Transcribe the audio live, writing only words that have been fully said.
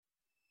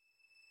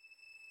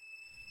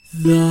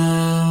The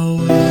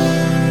world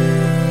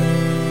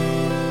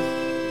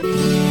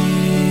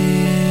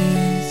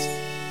is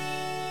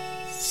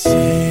saved.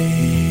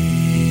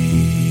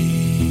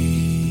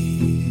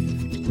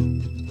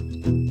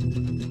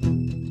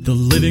 The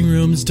living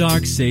room's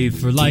dark, save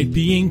for light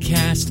being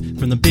cast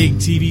from the big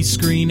TV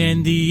screen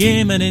and the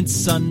imminent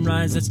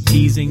sunrise that's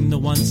teasing the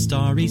one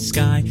starry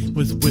sky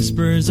with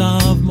whispers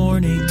of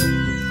morning.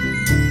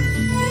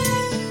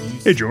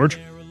 Hey, George.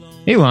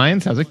 Hey,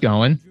 Lions. How's it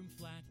going?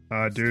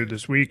 Dude,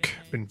 this week,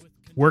 been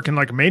working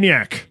like a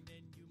maniac.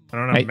 I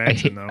don't have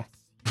mansion, though.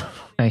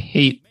 I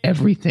hate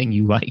everything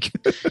you like.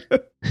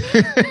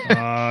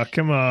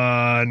 Come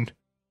on.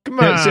 Come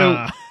No,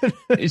 on.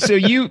 so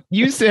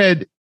you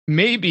said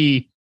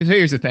maybe. So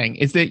here's the thing: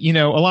 is that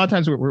a lot of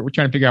times we're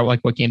trying to figure out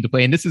like what game to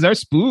play, and this is our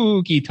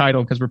spooky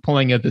title because we're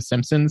pulling The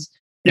Simpsons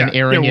and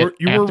airing it.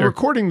 We're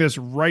recording this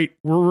right.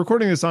 We're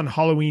recording this on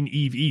Halloween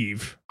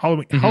Eve.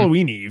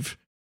 Halloween Eve.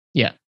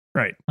 Yeah.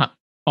 Right.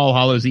 All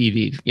Hallows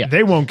Eve. Yeah.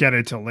 They won't get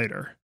it till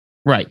later.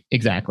 Right.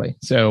 Exactly.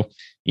 So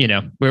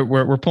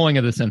we're pulling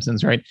The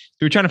Simpsons, right? So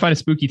we're trying to find a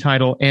spooky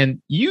title,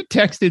 and you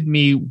texted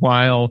me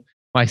while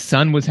my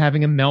son was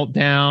having a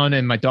meltdown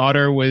and my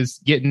daughter was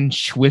getting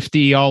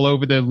swifty all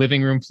over the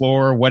living room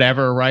floor or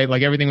whatever, right?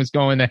 Like everything was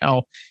going to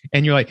hell.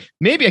 And you're like,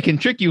 maybe I can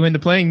trick you into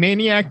playing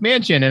Maniac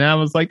Mansion. And I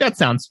was like, that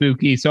sounds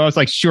spooky. So I was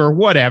like, sure,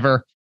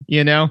 whatever,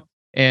 and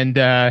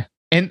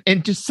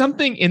just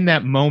something in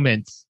that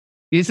moment.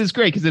 This is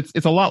great because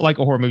it's a lot like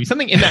a horror movie.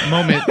 Something in that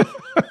moment,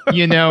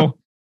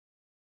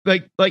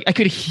 like I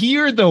could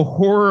hear the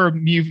horror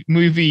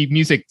movie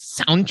music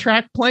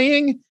soundtrack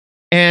playing.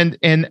 And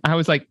I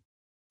was like,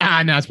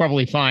 no, it's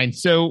probably fine.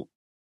 So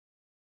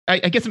I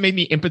guess it made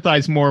me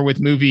empathize more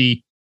with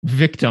movie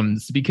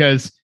victims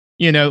because,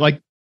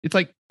 it's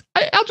like,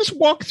 I'll just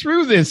walk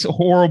through this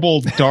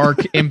horrible, dark,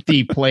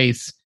 empty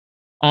place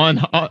on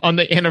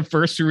the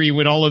anniversary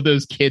when all of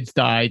those kids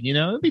died.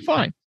 It'll be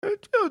fine.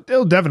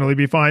 It'll definitely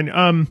be fine.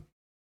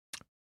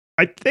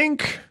 I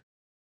think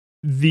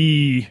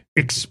the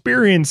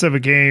experience of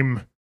a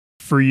game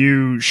for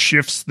you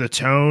shifts the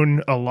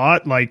tone a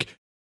lot. Like,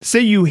 say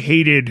you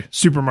hated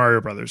Super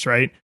Mario Brothers,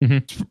 right? Mm-hmm.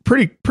 It's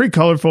pretty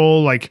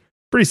colorful, like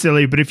pretty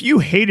silly. But if you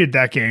hated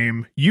that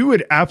game, you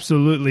would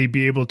absolutely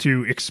be able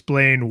to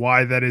explain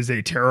why that is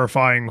a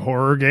terrifying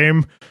horror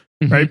game,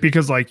 mm-hmm. right?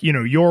 Because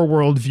your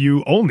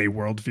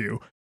worldview.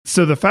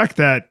 So the fact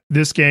that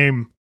this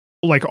game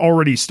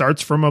already starts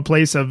from a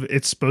place of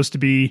it's supposed to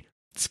be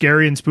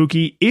scary and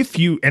spooky.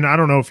 And I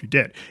don't know if you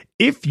did,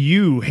 if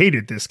you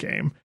hated this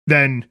game,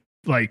 then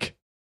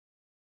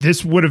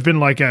this would have been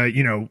like a,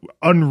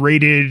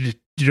 unrated,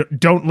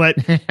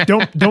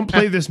 don't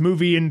play this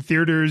movie in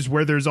theaters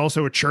where there's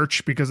also a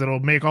church because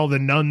it'll make all the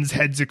nuns'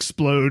 heads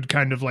explode.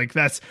 Kind of like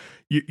that's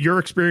your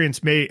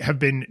experience may have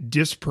been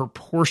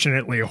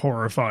disproportionately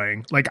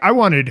horrifying. Like I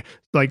wanted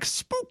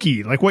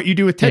spooky, like what you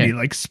do with Teddy,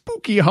 like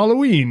spooky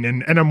Halloween.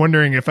 And I'm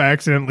wondering if I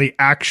accidentally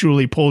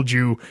actually pulled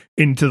you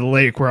into the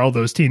lake where all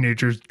those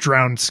teenagers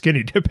drowned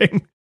skinny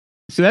dipping.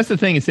 So that's the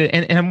thing is that,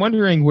 and I'm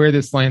wondering where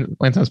this lands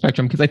on the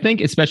spectrum, because I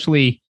think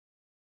especially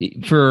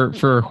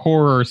for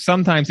horror,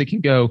 sometimes it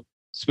can go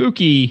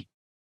spooky,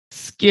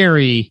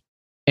 scary,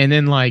 and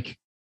then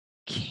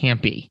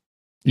campy.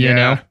 You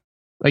know,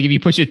 like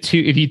if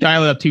you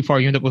dial it up too far,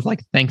 you end up with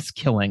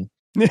Thanksgiving.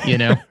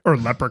 Or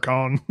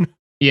Leprechaun.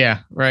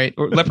 Yeah, right.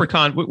 Or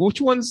Leprechaun. Which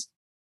one's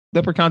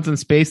Leprechauns in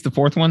Space? The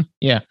fourth one?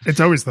 Yeah,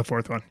 it's always the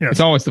fourth one. Yeah, it's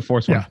always the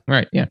fourth one.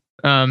 Right. Yeah.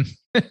 But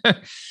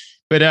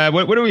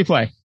what do we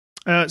play?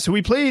 So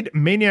we played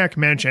Maniac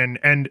Mansion,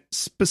 and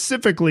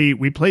specifically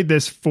we played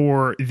this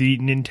for the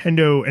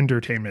Nintendo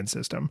Entertainment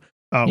System.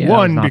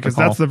 One, because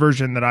that's the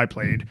version that I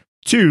played.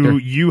 Two, sure.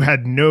 You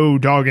had no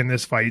dog in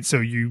this fight, so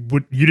you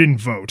didn't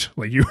vote.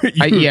 I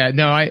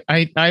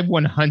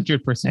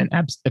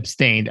 100%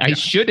 abstained. Yeah. I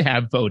should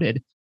have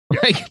voted.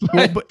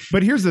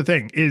 But here's the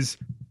thing: is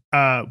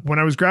when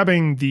I was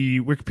grabbing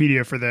the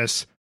Wikipedia for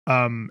this,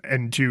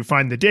 and to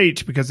find the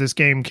date, because this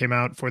game came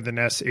out for the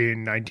NES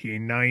in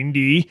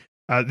 1990.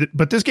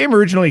 But this game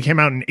originally came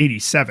out in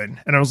 87,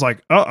 and I was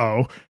like,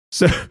 uh-oh.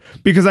 So,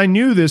 because I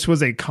knew this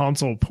was a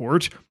console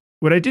port,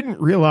 what I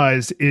didn't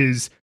realize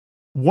is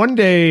one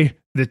day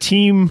the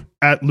team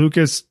at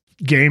Lucas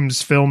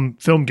Games Film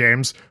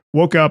Games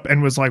woke up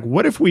and was like,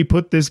 what if we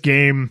put this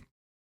game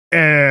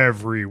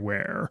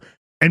everywhere?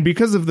 And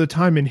because of the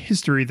time in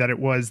history that it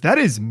was, that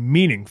is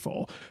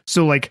meaningful.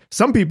 So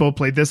some people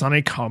played this on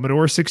a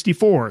Commodore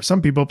 64.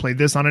 Some people played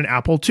this on an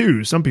Apple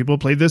II. Some people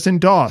played this in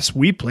DOS.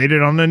 We played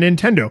it on a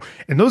Nintendo.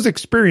 And those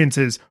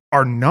experiences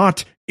are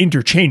not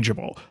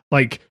interchangeable.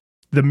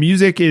 The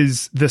music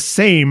is the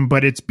same,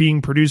 but it's being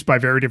produced by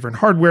very different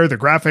hardware. The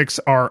graphics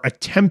are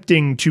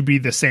attempting to be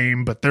the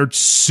same, but they're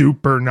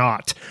super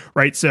not,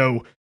 right?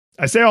 So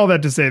I say all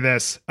that to say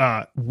this,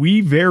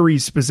 we very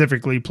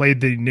specifically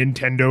played the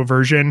Nintendo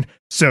version.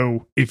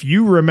 So if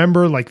you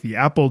remember the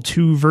Apple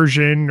II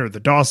version or the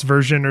DOS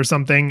version or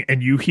something,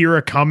 and you hear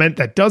a comment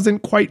that doesn't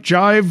quite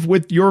jive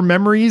with your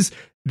memories,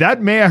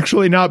 that may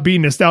actually not be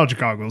nostalgia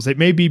goggles. It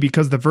may be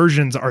because the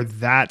versions are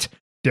that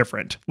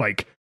different.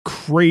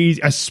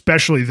 crazy,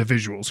 especially the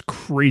visuals,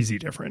 crazy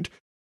different.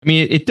 I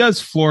mean, it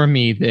does floor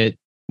me that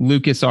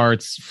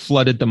LucasArts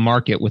flooded the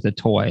market with a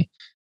toy,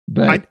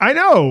 but I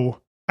know.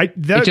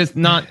 It's just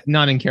not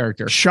in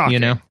character. Shocking, you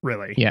know?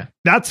 Really. Yeah.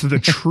 That's the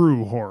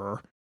true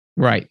horror.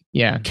 Right.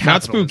 Yeah.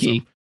 Capitalism. Not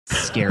spooky.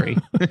 Scary.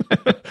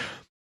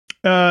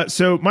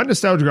 So my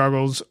nostalgia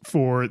goggles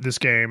for this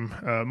game,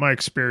 my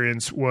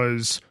experience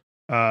was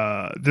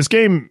this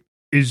game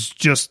is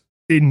just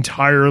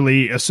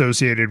entirely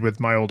associated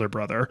with my older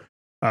brother.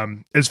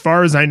 As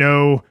far as I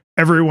know,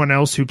 everyone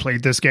else who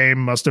played this game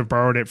must have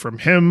borrowed it from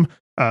him.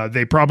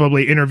 They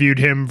probably interviewed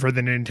him for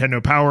the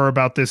Nintendo Power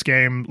about this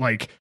game.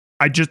 Like,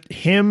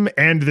 him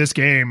and this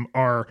game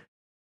are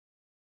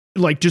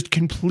like just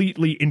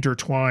completely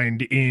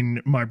intertwined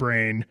in my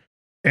brain.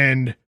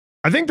 And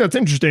I think that's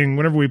interesting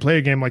whenever we play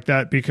a game like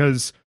that,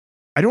 because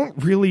I don't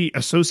really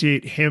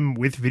associate him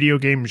with video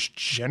games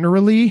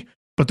generally,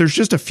 but there's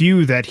just a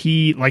few that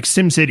he, like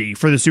SimCity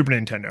for the Super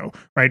Nintendo,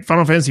 right?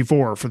 Final Fantasy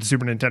IV for the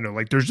Super Nintendo.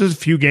 Like, there's just a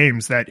few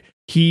games that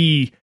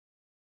he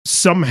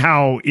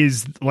somehow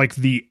is like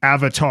the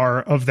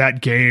avatar of that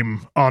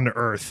game on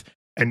Earth.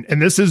 And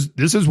this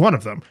is one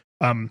of them.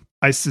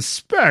 I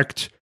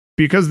suspect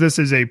because this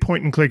is a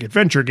point and click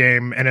adventure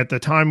game, and at the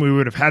time we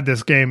would have had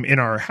this game in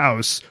our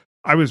house,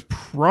 I was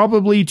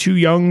probably too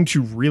young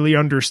to really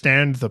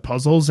understand the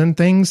puzzles and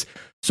things.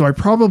 So I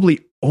probably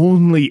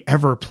only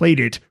ever played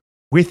it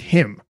with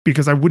him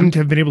because I wouldn't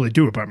have been able to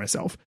do it by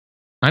myself.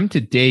 I'm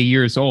today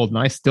years old and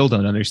I still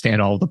don't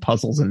understand all the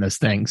puzzles in this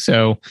thing.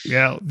 So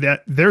yeah,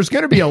 there's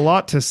going to be a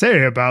lot to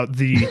say about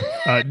the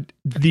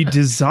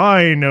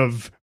design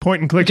of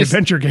point and click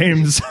adventure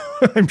games.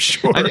 I'm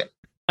sure.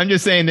 I'm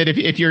just saying that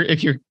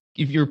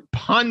if you're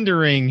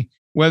pondering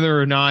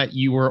whether or not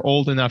you were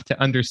old enough to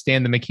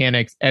understand the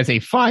mechanics as a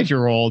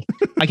 5-year-old,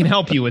 I can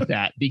help you with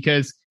that,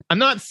 because I'm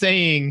not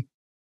saying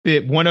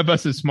that one of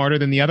us is smarter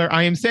than the other.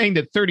 I am saying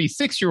that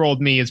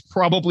 36-year-old me is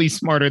probably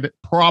smarter than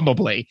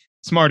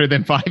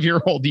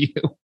 5-year-old you.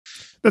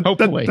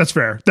 Hopefully. That's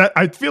fair.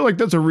 I feel like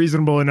that's a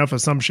reasonable enough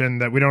assumption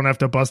that we don't have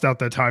to bust out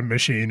the time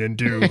machine and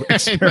do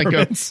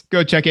experiments.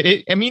 Go check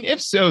it. I mean, if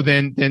so,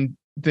 then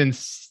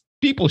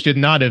people should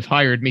not have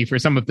hired me for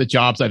some of the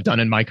jobs I've done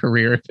in my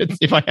career.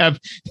 If I have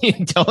the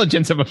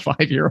intelligence of a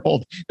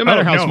 5-year-old, no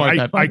matter how smart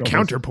that 5-year-old is.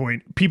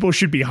 Counterpoint. People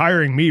should be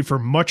hiring me for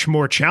much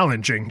more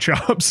challenging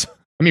jobs.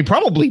 I mean,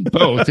 probably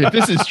both, if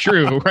this is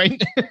true,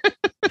 right?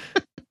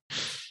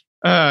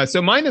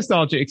 So my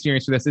nostalgia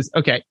experience for this is,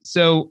 okay,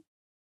 so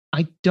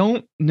I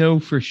don't know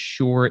for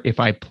sure if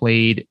I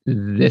played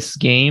this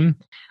game.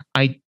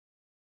 I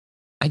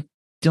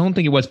don't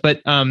think it was,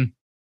 but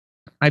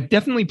I've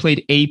definitely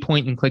played a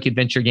point and click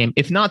adventure game,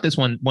 if not this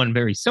one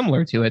very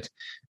similar to it,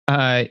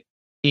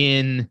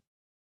 in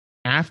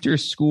after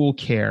school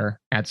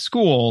care at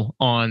school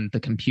on the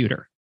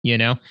computer, you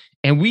know,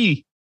 and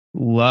we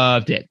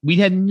loved it. We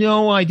had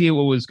no idea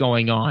what was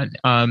going on,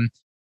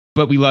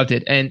 but we loved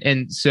it.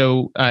 And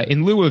so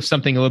in lieu of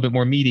something a little bit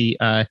more meaty,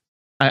 I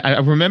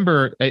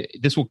remember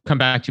this will come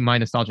back to my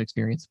nostalgia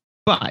experience,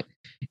 but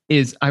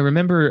I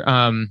remember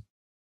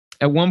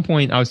at one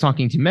point I was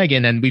talking to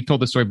Megan, and we've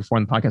told the story before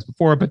in the podcast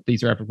before, but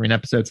these are evergreen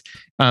episodes,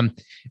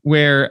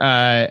 where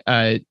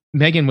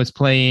Megan was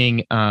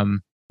playing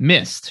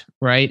Myst,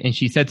 right? And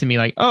she said to me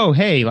like, oh,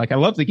 hey, like I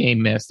love the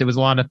game Myst. It was a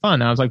lot of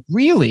fun. I was like,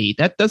 really?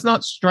 That does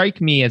not strike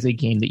me as a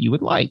game that you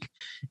would like.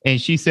 And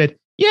she said,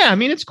 yeah, I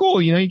mean, it's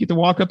cool. You know, you get to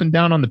walk up and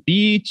down on the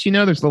beach. You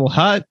know, there's a little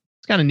hut.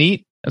 It's kind of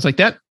neat. I was like,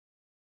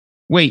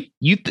 wait,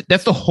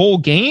 that's the whole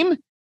game?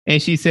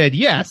 And she said,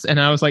 yes. And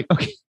I was like,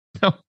 okay,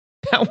 no,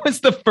 that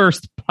was the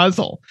first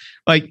puzzle.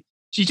 Like,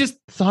 she just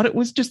thought it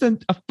was just a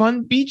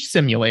fun beach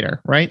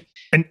simulator, right?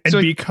 And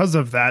so because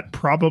of that,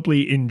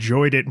 probably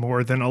enjoyed it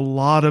more than a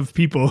lot of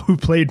people who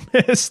played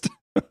Myst.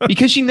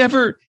 Because she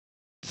never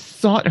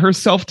thought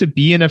herself to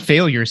be in a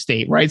failure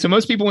state, right? So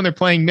most people, when they're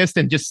playing Myst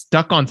and just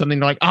stuck on something,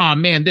 they're like, oh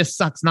man, this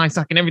sucks and I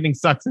suck and everything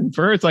sucks. And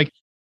for her, it's like,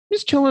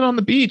 just chilling on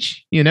the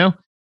beach, you know?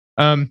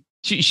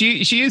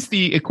 She is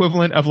the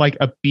equivalent of like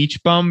a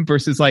beach bum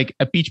versus like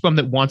a beach bum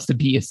that wants to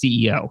be a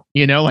CEO,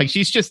 you know? Like,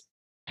 she's just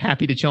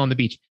happy to chill on the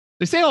beach.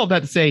 They say all that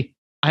to say,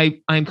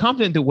 I'm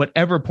confident that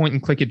whatever point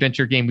and click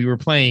adventure game we were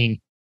playing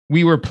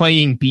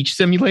Beach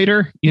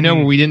Simulator, you know,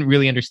 where we didn't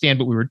really understand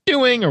what we were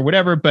doing or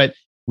whatever, but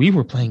we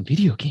were playing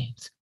video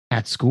games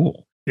at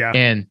school. Yeah.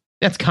 And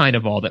that's kind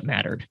of all that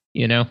mattered,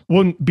 you know?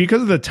 Well,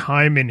 because of the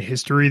time in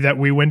history that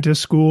we went to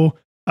school,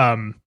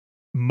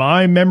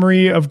 my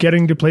memory of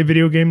getting to play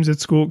video games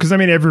at school, because I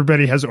mean,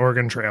 everybody has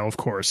Oregon Trail, of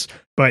course,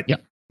 but yeah.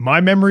 My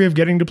memory of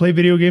getting to play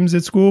video games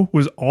at school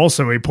was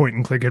also a point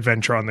and click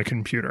adventure on the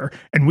computer,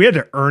 and we had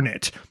to earn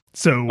it.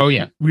 So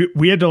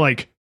we had to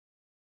like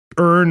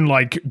earn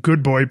like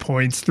good boy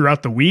points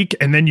throughout the week,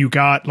 and then you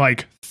got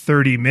like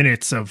 30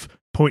 minutes of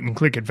point and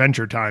click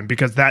adventure time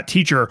because that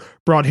teacher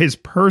brought his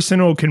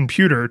personal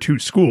computer to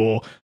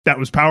school that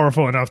was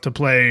powerful enough to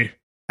play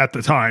at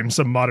the time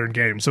some modern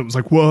games. So it was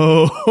like,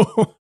 whoa.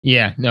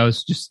 Yeah, no,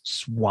 it's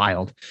just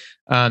wild.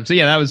 So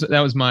yeah,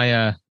 that was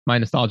my my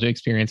nostalgia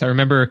experience. I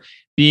remember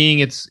being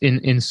it's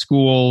in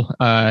school,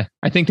 I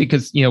think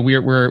because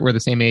we're the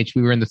same age.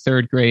 We were in the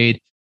third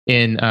grade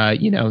in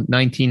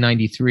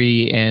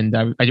 1993, and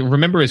I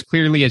remember as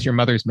clearly as your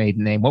mother's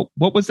maiden name.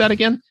 What was that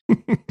again?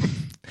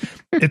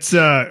 It's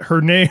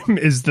her name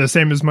is the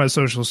same as my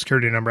social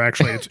security number,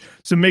 actually.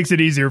 So it makes it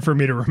easier for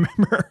me to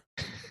remember.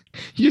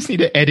 You just need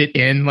to edit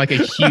in like a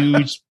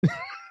huge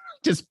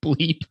just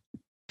bleep.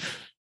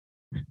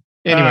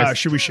 Anyways,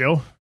 should we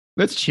chill?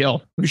 Let's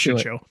chill. We should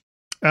chill.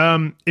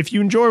 If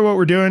you enjoy what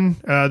we're doing,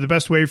 the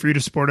best way for you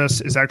to support us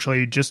is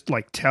actually just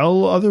like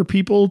tell other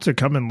people to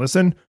come and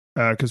listen,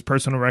 because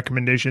personal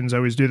recommendations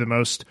always do the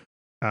most.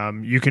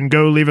 You can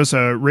go leave us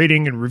a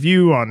rating and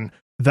review on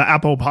the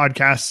Apple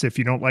Podcasts if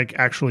you don't like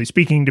actually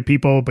speaking to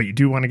people, but you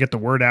do want to get the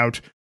word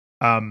out.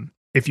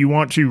 If you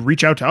want to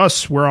reach out to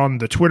us, we're on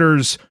the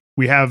Twitters.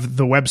 We have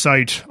the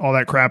website. All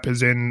that crap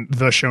is in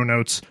the show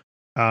notes.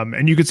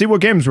 And you can see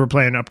what games we're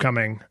playing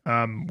upcoming.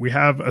 We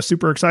have a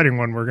super exciting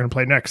one we're going to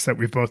play next that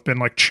we've both been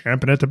like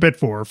champing at the bit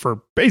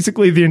for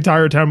basically the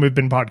entire time we've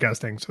been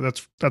podcasting. So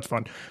that's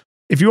fun.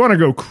 If you want to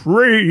go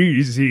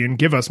crazy and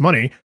give us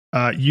money,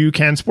 you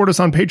can support us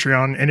on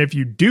Patreon. And if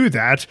you do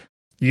that,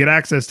 you get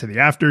access to the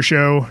after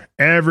show.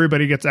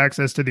 Everybody gets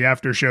access to the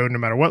after show, no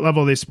matter what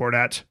level they support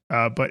at.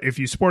 But if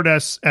you support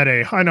us at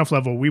a high enough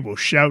level, we will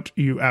shout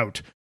you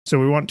out. So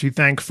we want to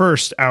thank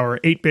first our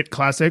 8-bit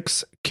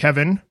classics,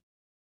 Kevin,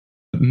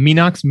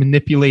 Minox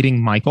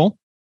manipulating Michael,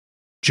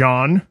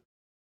 John,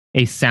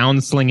 a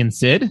sound slinging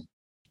Sid,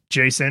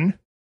 Jason,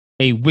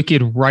 a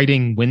wicked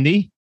writing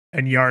Wendy,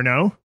 and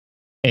Yarno,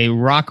 a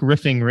rock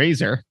riffing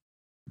Razor,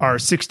 our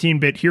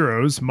 16-bit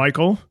heroes,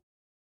 Michael,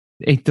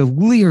 a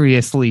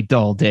deliriously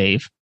dull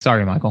Dave.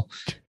 Sorry, Michael.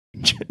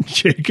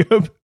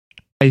 Jacob,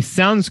 a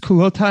sounds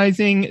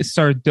culotizing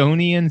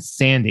Sardonian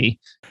Sandy,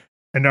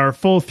 and our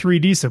full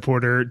 3D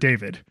supporter,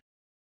 David.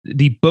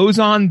 The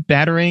boson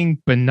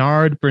battering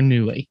Bernard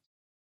Bernoulli.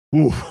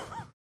 Ooh.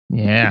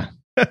 Yeah.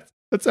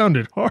 That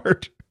sounded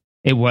hard.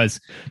 It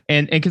was.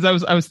 And because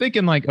I was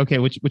thinking like, okay,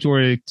 which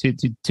order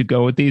to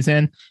go with these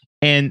in.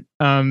 And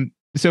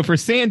so for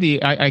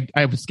Sandy,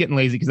 I was getting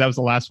lazy because that was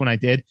the last one I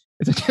did.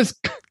 Is I just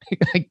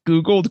I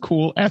Googled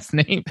cool S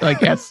name,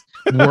 like S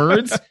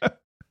words.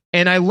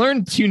 And I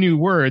learned 2 new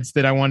words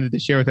that I wanted to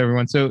share with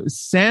everyone. So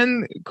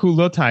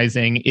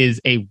sankulotizing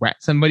is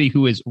somebody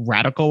who is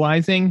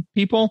radicalizing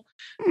people.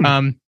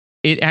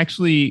 It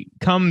actually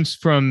comes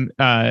from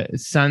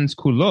sans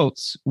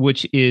culottes,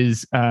 which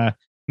is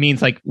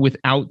means like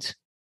without.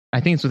 I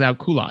think it's without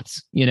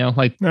culottes.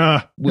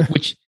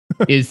 Which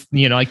is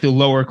like the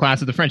lower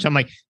class of the French. I'm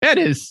like,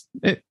 there's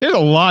a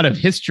lot of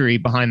history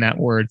behind that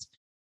word.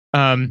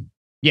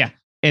 Yeah.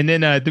 And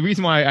then the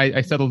reason why I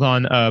settled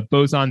on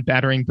boson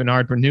battering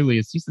Bernard Bernoulli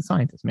is he's the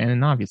scientist, man.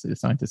 And obviously the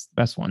scientist is the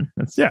best one.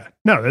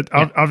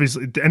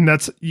 Obviously. And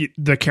that's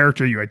the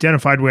character you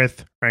identified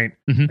with, right?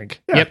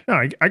 Mm-hmm. Yep.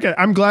 No, I get.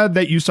 I'm glad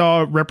that you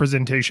saw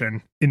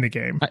representation in the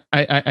game.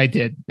 I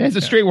did. As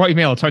a straight white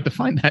male, it's hard to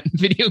find that in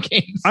video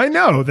games. I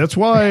know. That's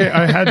why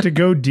I had to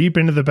go deep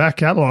into the back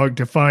catalog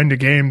to find a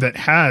game that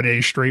had a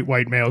straight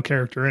white male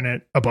character in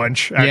it. A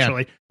bunch,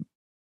 actually. Yeah.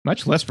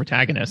 Much less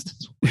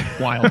protagonist. It's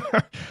wild.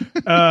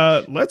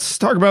 Let's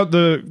talk about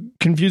the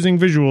confusing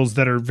visuals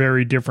that are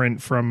very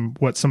different from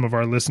what some of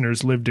our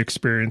listeners' lived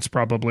experience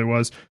probably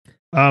was.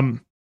 I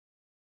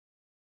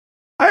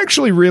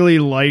actually really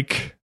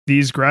like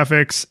these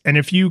graphics, and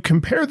if you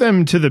compare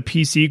them to the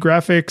PC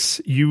graphics,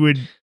 you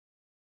would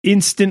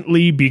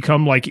instantly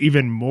become like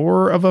even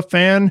more of a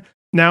fan.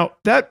 Now,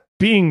 that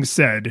being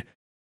said,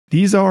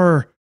 these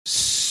are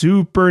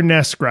Super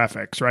NES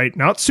graphics, right?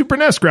 Not Super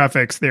NES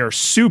graphics. They are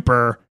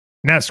Super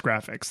NES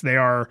graphics. They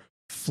are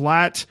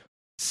flat,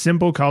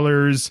 simple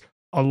colors,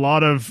 a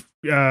lot of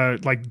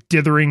like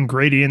dithering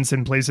gradients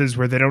in places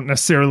where they don't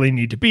necessarily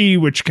need to be,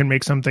 which can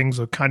make some things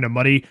look kind of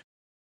muddy.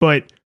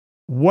 But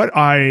what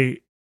I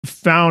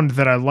found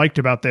that I liked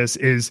about this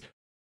is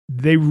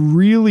they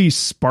really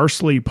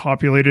sparsely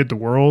populated the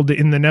world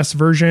in the NES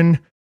version,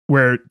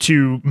 where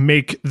to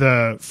make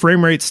the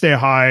frame rate stay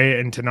high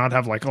and to not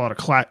have like a lot of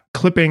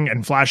clipping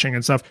and flashing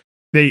and stuff,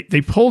 they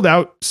pulled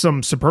out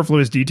some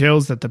superfluous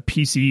details that the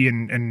PC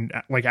and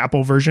like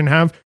Apple version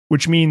have,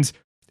 which means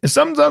if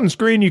something's on the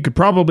screen, you could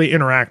probably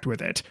interact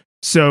with it.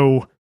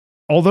 So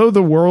although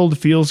the world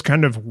feels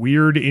kind of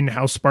weird in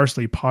how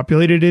sparsely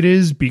populated it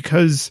is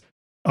because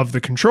of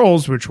the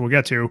controls, which we'll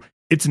get to,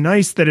 it's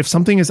nice that if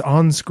something is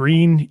on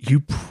screen, you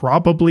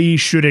probably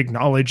should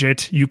acknowledge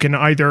it. You can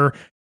either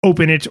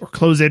open it or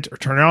close it or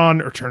turn it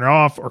on or turn it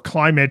off or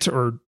climb it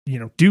or,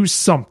 do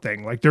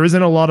something. Like there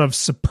isn't a lot of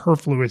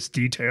superfluous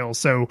detail.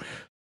 So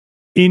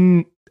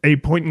in a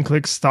point and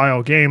click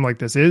style game like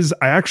this is,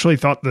 I actually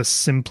thought the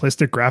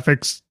simplistic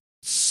graphics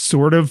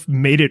sort of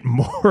made it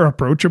more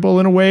approachable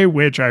in a way,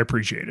 which I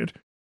appreciated.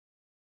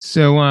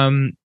 So,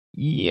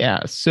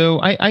 yeah,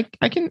 so I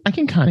can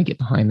kind of get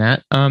behind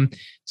that.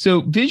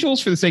 So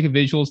visuals for the sake of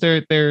visuals,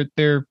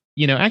 they're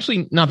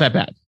actually not that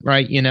bad,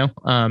 right?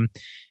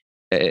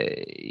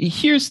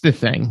 Here's the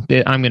thing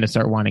that I'm going to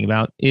start whining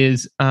about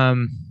is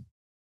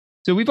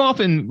So we've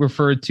often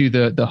referred to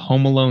the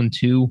Home Alone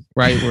 2,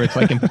 right? Where it's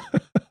like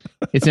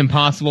it's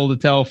impossible to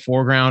tell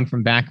foreground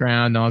from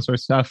background and all that sort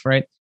of stuff,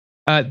 right?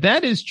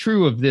 That is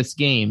true of this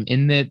game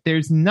in that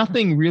there's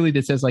nothing really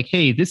that says like,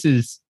 hey, this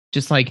is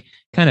just like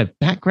kind of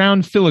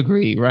background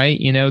filigree, right?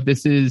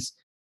 This is,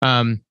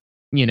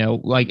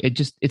 like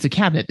it's a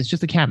cabinet. It's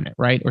just a cabinet,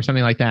 right? Or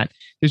something like that.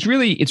 It's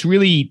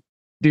really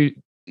there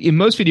in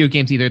most video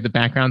games, either the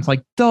background's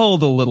like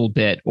dulled a little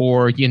bit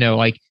or,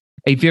 like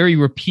a very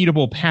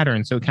repeatable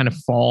pattern. So it kind of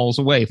falls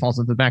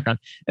into the background.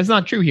 That's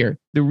not true here.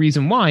 The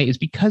reason why is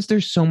because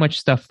there's so much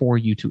stuff for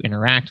you to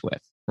interact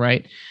with,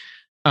 right?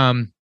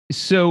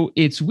 So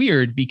it's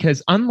weird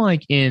because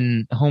unlike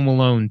in Home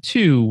Alone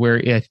 2, where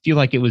I feel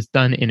like it was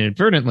done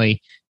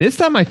inadvertently, this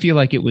time I feel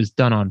like it was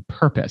done on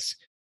purpose.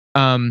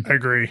 I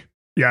agree.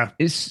 Yeah.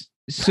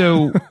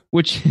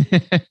 Which,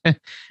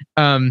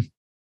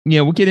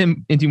 we'll get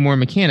into more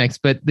mechanics,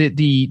 but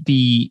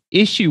the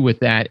issue with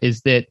that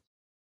is that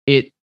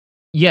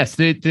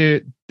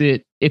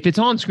that if it's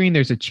on screen,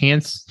 there's a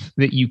chance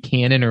that you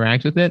can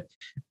interact with it,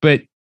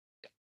 but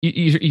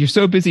you're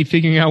so busy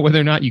figuring out whether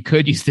or not you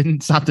could, you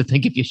didn't stop to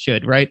think if you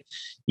should, right?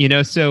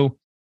 So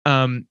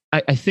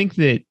I think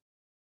that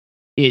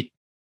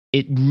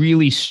it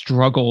really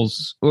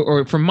struggles,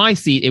 or from my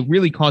seat, it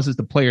really causes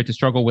the player to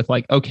struggle with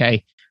like,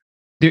 okay,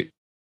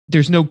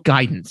 there's no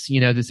guidance,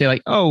 to say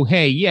like, oh,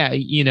 hey, yeah,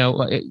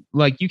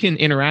 like you can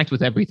interact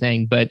with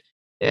everything, but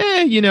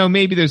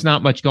maybe there's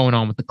not much going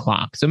on with the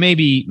clock. So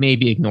maybe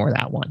ignore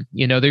that one.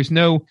 There's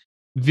no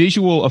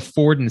visual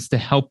affordance to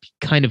help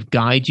kind of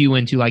guide you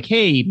into like,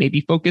 hey,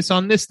 maybe focus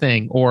on this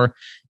thing, or,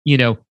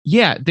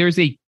 there's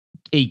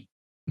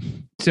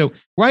so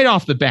right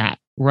off the bat,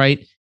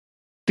 right?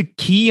 The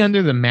key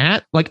under the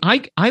mat, like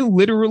I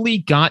literally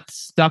got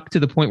stuck to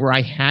the point where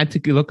I had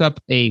to look up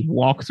a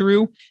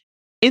walkthrough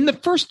in the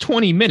first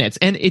 20 minutes.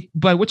 And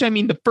by which I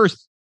mean the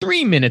first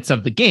 3 minutes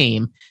of the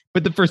game,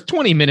 but the first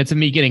 20 minutes of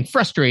me getting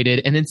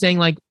frustrated and then saying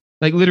like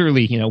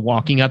literally,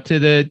 walking up to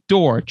the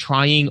door,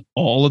 trying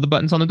all of the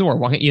buttons on the door,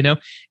 walking,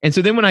 And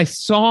so then when I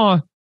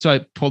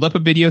pulled up a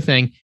video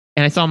thing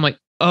and I saw, I'm like,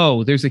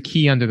 oh, there's a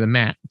key under the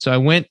mat. So I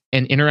went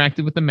and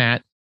interacted with the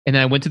mat. And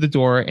then I went to the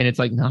door and it's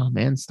like, no,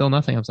 man, still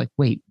nothing. I was like,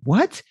 wait,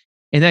 what?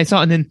 And then I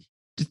saw, and then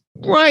just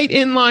right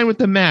in line with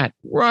the mat,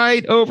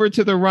 right over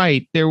to the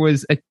right, there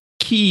was a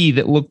key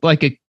that looked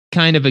like a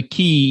kind of a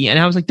key. And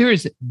I was like, there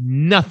is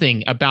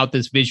nothing about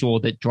this visual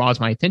that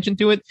draws my attention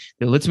to it,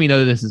 that lets me know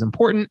that this is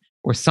important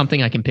or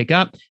something I can pick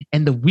up.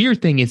 And the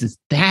weird thing is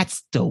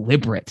that's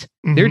deliberate.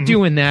 Mm-hmm. They're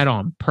doing that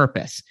on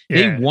purpose. Yeah.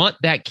 They want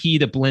that key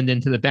to blend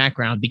into the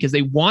background because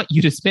they want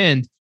you to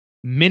spend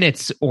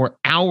minutes or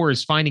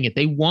hours finding it.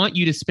 They want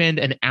you to spend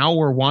an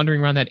hour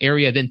wandering around that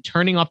area, then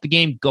turning off the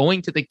game,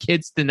 going to the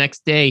kids the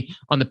next day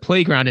on the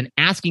playground and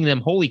asking them,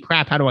 holy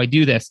crap, how do I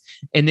do this?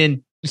 And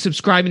then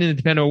subscribing to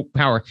Nintendo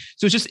Power.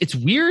 So it's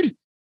weird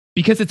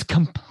because it's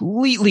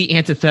completely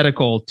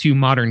antithetical to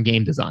modern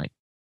game design,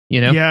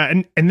 Yeah.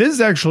 And this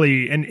is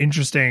actually an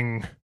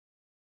interesting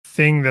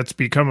thing that's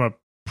become a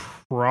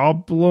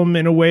problem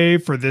in a way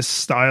for this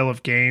style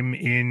of game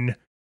in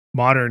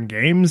modern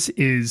games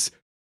is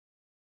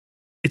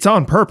it's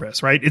on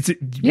purpose, right? It's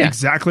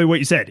exactly what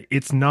you said.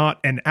 It's not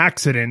an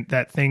accident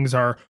that things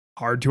are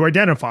hard to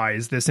identify.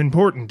 Is this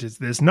important? Is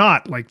this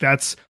not? Like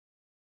that's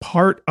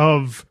part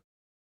of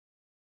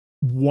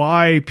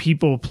why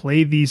people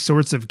play these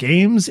sorts of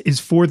games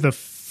is for the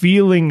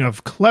feeling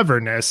of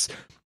cleverness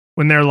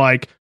when they're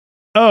like,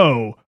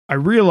 oh, I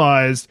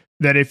realized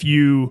that if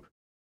you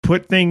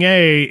put thing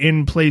A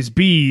in place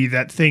B,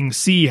 that thing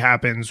C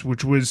happens,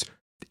 which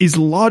is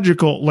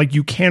logical. Like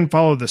you can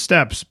follow the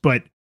steps,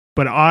 but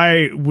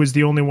I was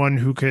the only one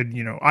who could,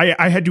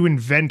 I had to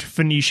invent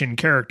Phoenician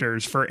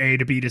characters for A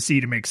to B to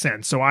C to make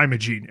sense. So I'm a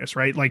genius,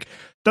 right? Like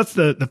that's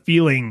the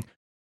feeling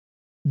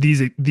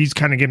these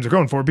kind of games are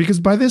going for,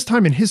 because by this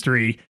time in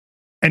history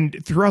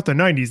and throughout the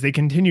 90s, they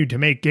continued to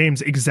make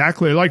games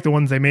exactly like the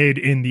ones they made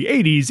in the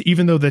 80s,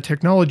 even though the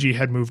technology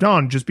had moved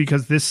on, just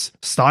because this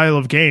style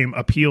of game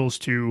appeals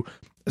to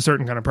a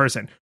certain kind of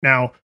person.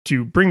 Now,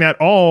 to bring that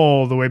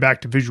all the way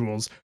back to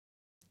visuals,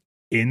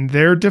 in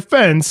their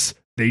defense,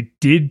 they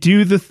did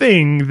do the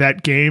thing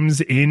that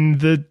games in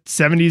the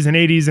 70s and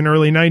 80s and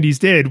early 90s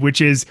did, which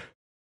is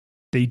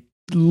they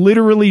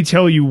literally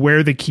tell you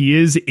where the key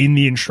is in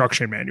the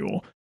instruction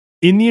manual.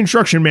 In the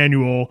instruction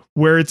manual,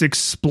 where it's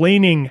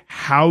explaining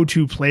how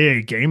to play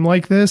a game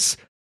like this.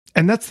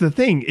 And that's the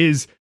thing,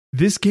 is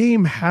this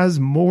game has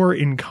more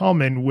in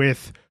common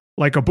with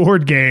like a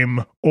board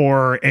game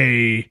or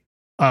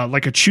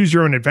like a choose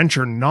your own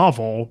adventure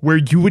novel, where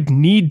you would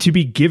need to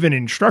be given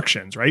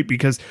instructions, right?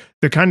 Because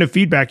the kind of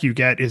feedback you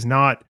get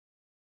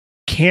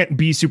can't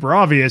be super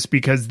obvious,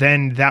 because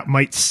then that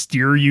might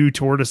steer you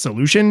toward a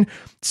solution.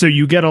 So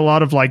you get a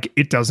lot of like,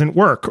 it doesn't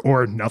work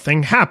or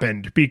nothing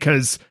happened,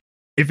 because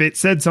if it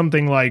said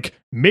something like,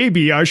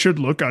 maybe I should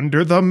look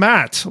under the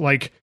mat,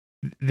 like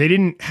they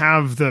didn't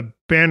have the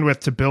bandwidth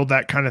to build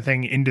that kind of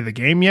thing into the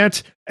game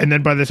yet. And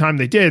then by the time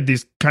they did,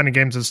 these kind of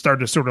games have started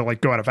to sort of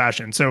like go out of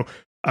fashion. So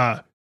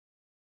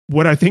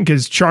what I think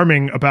is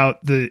charming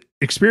about the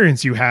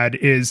experience you had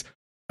is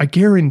I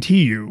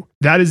guarantee you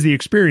that is the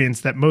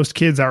experience that most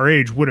kids our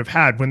age would have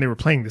had when they were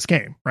playing this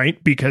game,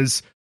 right?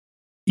 Because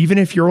even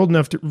if you're old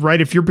enough to, right,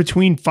 if you're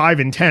between 5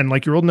 and 10,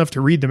 like you're old enough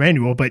to read the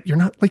manual, but you're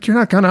not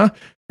gonna,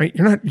 right?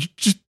 You're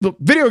just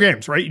video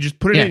games, right? You just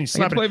put it in, you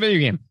slap it. Play a video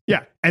game.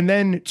 Yeah. And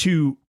then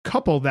to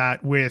couple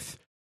that with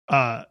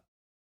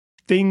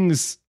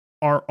things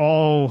are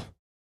all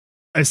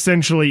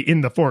essentially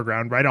in the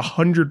foreground, right?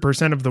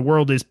 100% of the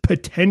world is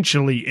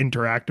potentially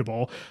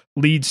interactable,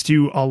 leads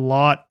to a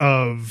lot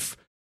of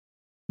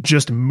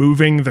just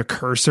moving the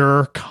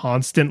cursor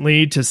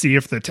constantly to see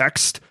if the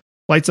text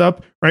lights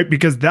up, right?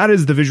 Because that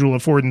is the visual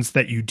affordance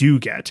that you do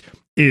get,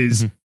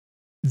 is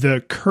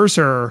the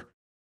cursor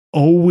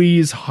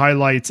always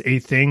highlights a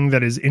thing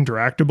that is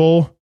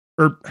interactable.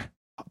 Or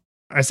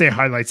I say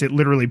highlights, it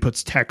literally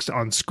puts text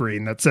on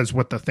screen that says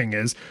what the thing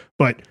is.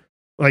 But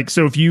like,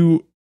 so if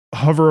you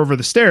hover over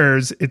the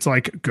stairs, it's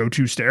like go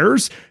to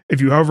stairs.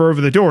 If you hover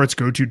over the door, it's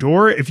go to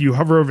door. If you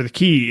hover over the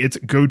key, it's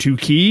go to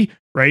key,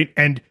 right?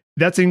 And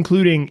that's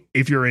including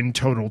if you're in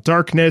total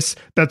darkness.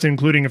 That's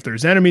including if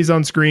there's enemies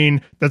on screen.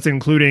 That's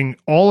including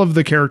all of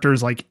the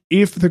characters. Like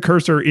if the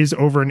cursor is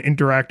over an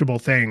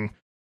interactable thing,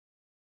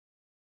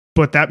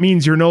 but that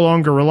means you're no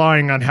longer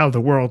relying on how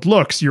the world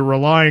looks. You're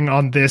relying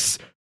on this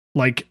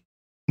like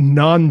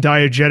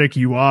non-diegetic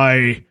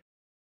UI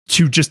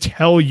to just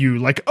tell you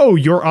like, oh,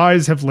 your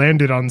eyes have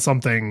landed on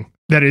something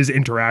that is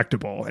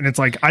interactable. And it's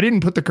like, I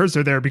didn't put the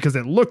cursor there because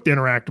it looked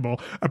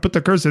interactable. I put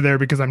the cursor there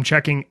because I'm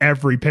checking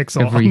every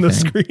pixel on the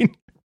screen.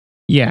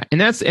 Yeah. And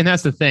that's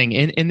the thing.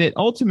 And that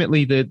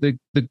ultimately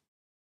the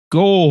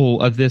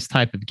goal of this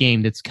type of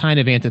game that's kind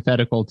of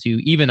antithetical to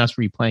even us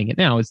replaying it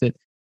now is that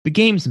the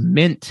game's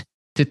meant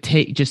to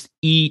just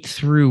eat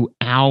through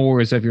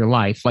hours of your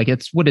life. Like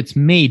it's what it's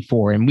made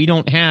for. And we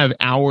don't have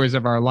hours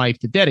of our life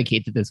to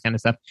dedicate to this kind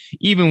of stuff.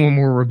 Even when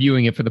we're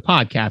reviewing it for the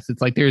podcast,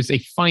 it's like there's a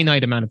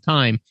finite amount of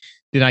time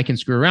that I can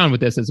screw around with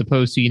this, as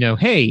opposed to,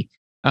 hey,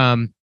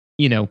 I've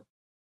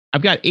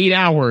got 8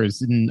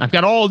 hours and I've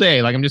got all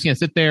day. Like I'm just going to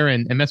sit there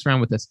and mess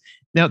around with this.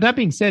 Now, that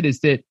being said,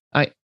 is that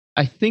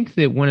I think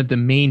that one of the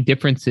main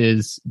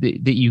differences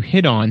that you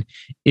hit on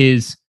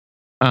is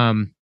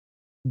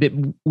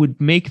that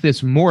would make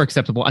this more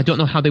acceptable. I don't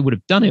know how they would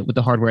have done it with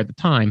the hardware at the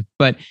time,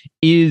 but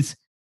is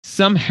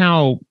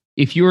somehow,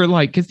 if you're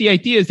like, because the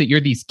idea is that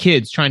you're these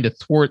kids trying to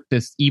thwart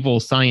this evil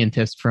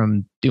scientist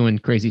from doing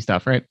crazy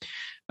stuff, right?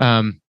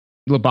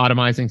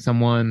 Lobotomizing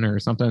someone or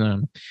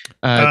something.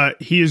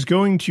 He is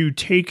going to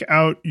take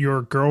out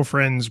your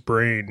girlfriend's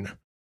brain.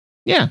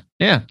 Yeah,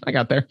 I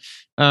got there.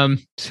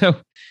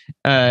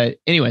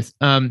 Anyways,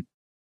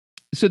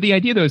 so the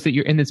idea though is that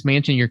you're in this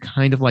mansion, you're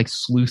kind of like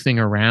sleuthing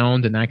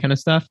around and that kind of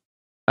stuff,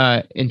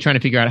 and trying to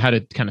figure out how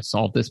to kind of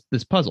solve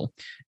this puzzle.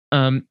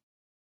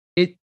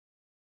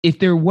 If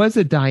there was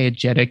a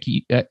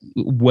diegetic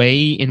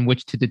way in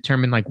which to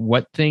determine like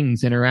what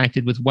things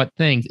interacted with what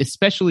things,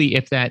 especially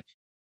if that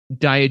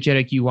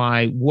diegetic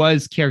UI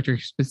was character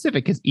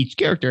specific, because each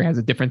character has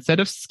a different set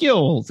of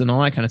skills and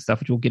all that kind of stuff,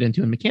 which we'll get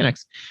into in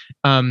mechanics.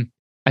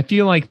 I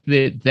feel like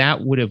that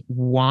would have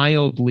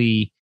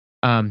wildly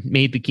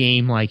made the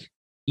game like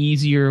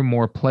easier,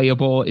 more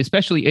playable,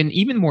 especially, and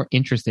even more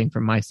interesting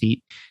from my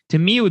seat. To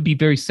me, it would be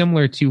very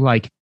similar to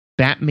like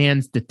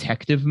Batman's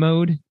detective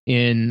mode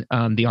in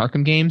the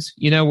Arkham games,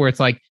 where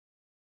it's like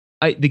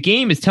the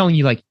game is telling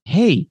you like,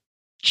 hey,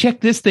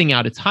 check this thing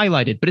out. It's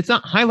highlighted, but it's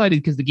not highlighted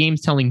because the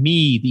game's telling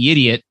me, the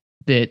idiot,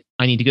 that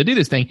I need to go do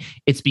this thing.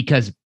 It's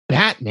because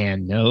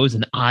Batman knows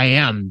and I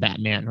am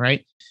Batman,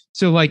 right?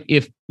 So like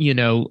if,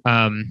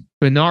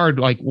 Bernard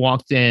like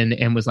walked in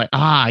and was like,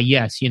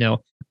 yes,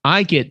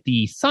 I get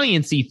the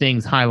science-y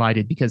things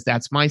highlighted because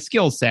that's my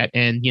skill set.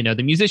 And,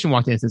 the musician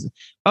walked in and says,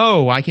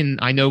 oh, I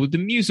know the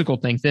musical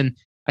things. Then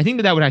I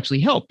think that would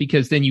actually help,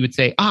 because then you would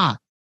say, all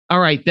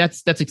right,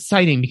 that's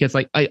exciting, because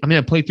like I'm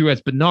going to play through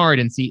as Bernard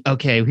and see,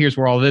 okay, here's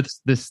where all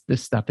this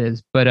stuff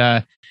is.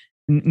 But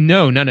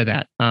no, none of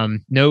that.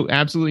 No,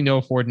 absolutely no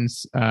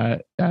affordance,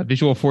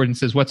 visual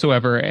affordances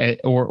whatsoever,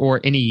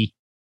 or any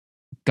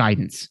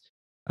guidance.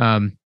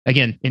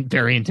 Again,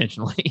 very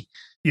intentionally.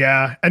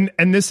 Yeah,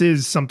 and this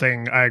is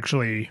something I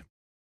actually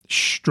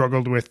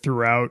struggled with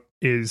throughout,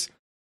 is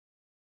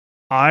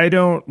I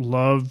don't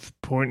love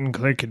point and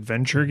click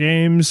adventure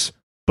games,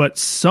 but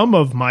some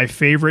of my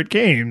favorite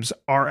games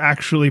are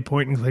actually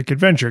point and click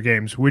adventure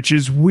games, which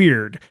is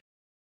weird.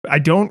 I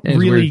don't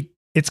really,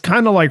 it's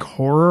kind of like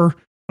horror.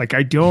 Like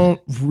I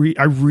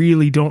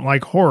really don't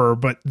like horror,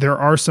 but there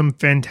are some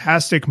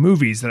fantastic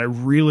movies that I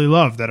really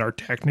love that are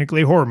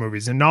technically horror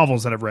movies, and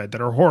novels that I've read that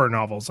are horror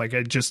novels. Like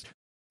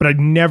but I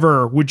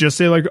never would just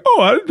say like,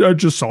 oh, I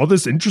just saw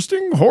this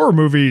interesting horror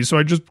movie, so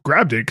I just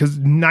grabbed it, because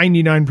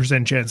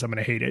 99% chance I'm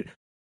going to hate it.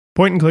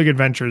 Point and click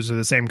adventures are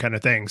the same kind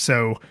of thing.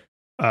 So,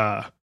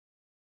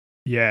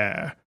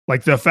 yeah,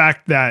 like the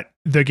fact that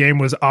the game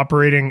was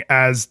operating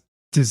as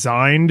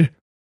designed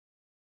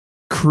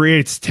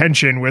creates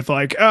tension with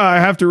like, I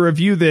have to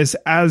review this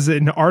as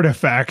an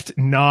artifact,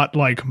 not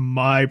like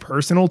my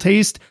personal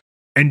taste.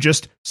 and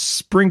just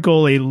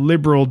sprinkle a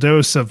liberal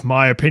dose of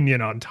my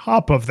opinion on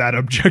top of that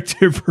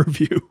objective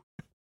review.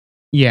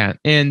 Yeah,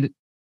 and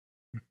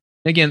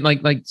again,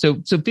 so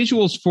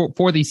visuals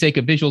for the sake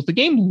of visuals, the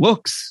game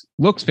looks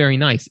very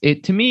nice.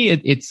 It to me,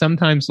 it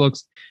sometimes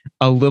looks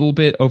a little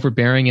bit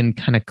overbearing and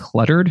kind of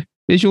cluttered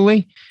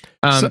visually.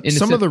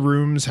 Some of the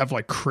rooms have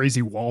like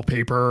crazy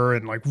wallpaper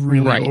and like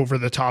really over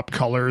the top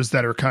colors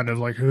that are kind of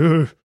like,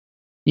 ugh.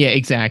 Yeah,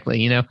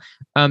 exactly.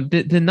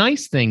 The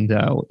nice thing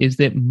though is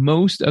that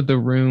most of the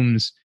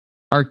rooms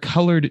are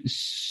colored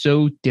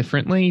so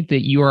differently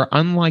that you are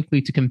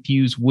unlikely to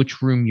confuse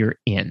which room you're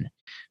in.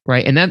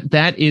 Right. And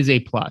that is a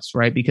plus,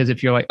 right? Because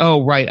if you're like,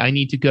 oh, right, I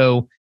need to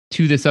go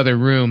to this other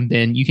room,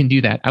 then you can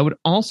do that. I would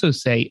also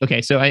say,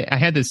 okay, so I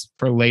had this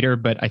for later,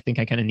 but I think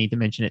I kind of need to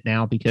mention it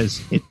now because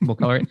it will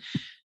color it.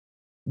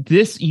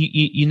 This,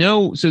 we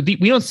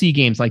don't see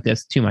games like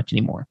this too much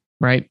anymore,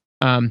 right?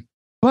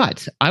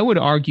 But I would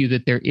argue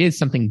that there is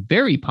something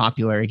very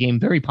popular, a game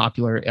very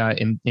popular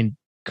in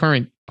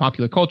current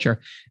popular culture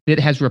that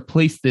has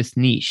replaced this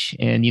niche.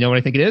 And you know what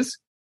I think it is?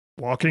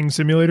 Walking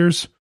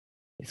simulators?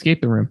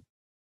 Escape the Room.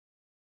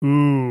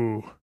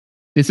 Ooh.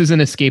 This is an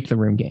escape the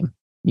room game,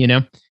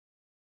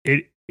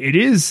 It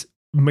is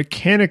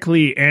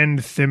mechanically and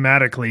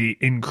thematically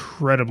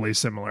incredibly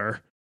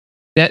similar.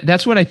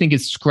 That's what I think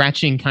is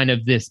scratching kind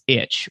of this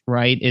itch,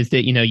 right? Is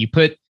that, you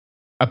put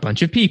a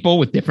bunch of people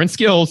with different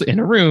skills in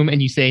a room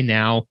and you say,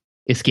 now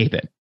escape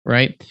it,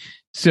 right?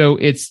 So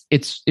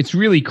it's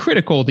really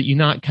critical that you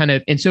not kind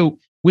of, and so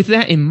with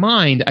that in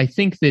mind, I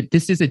think that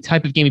this is a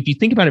type of game, if you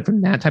think about it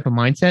from that type of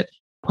mindset,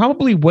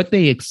 probably what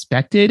they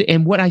expected.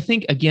 And what I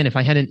think, again, if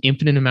I had an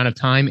infinite amount of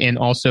time and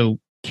also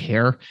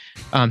care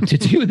to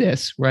do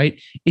this,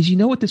 right, is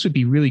what this would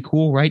be really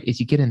cool, right, is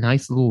you get a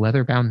nice little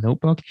leather bound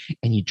notebook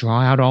and you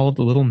draw out all of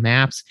the little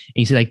maps and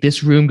you say like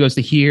this room goes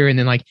to here and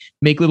then like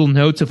make little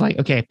notes of like,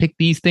 okay, I pick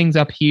these things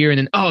up here and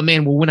then, oh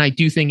man, well when I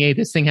do thing A,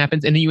 this thing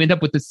happens. And then you end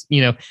up with this,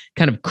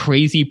 kind of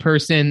crazy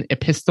person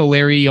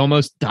epistolary,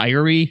 almost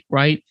diary,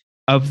 right,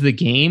 of the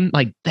game.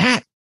 Like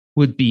that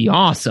would be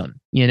awesome,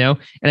 and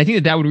I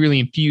think that would really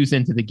infuse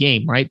into the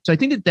game, right? So I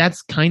think that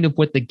that's kind of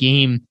what the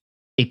game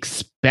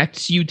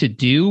expects you to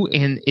do.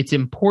 And it's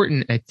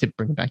important to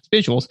bring it back to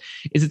visuals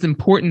is it's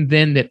important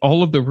then that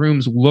all of the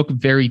rooms look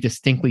very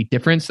distinctly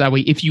different. So that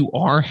way, if you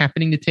are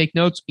happening to take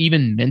notes,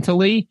 even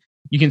mentally,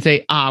 you can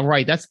say,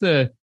 right, that's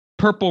the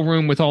purple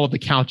room with all of the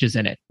couches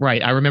in it.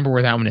 Right. I remember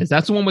where that one is.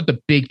 That's the one with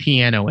the big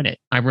piano in it.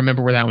 I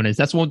remember where that one is.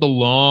 That's the one with the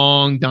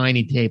long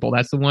dining table.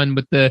 That's the one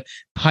with the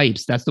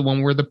pipes. That's the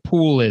one where the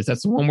pool is.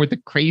 That's the one where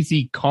the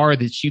crazy car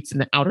that shoots in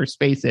the outer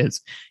space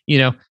is,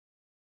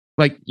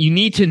 like you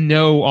need to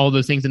know all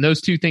those things, and those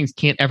two things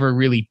can't ever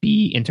really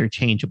be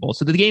interchangeable.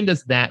 So the game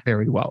does that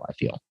very well, I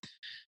feel.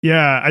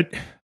 Yeah.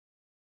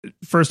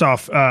 First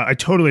off, I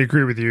totally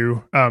agree with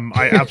you.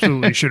 I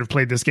absolutely should have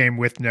played this game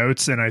with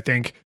notes, and I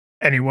think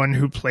anyone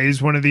who plays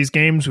one of these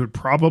games would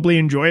probably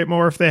enjoy it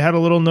more if they had a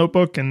little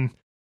notebook and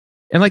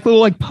like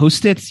little like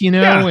Post-its,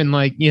 and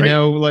like,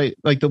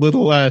 like the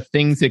little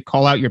things that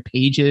call out your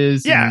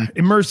pages. Yeah.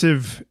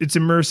 Immersive. It's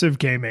immersive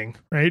gaming,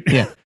 right?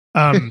 Yeah.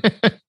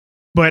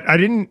 But I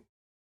didn't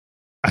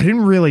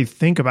really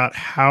think about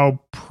how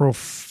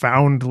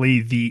profoundly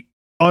the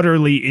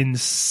utterly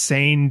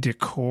insane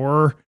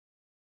decor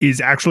is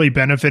actually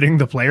benefiting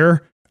the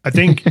player. I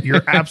think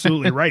you're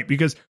absolutely right,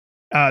 because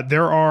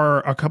there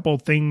are a couple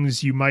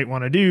things you might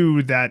want to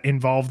do that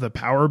involve the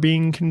power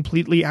being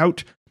completely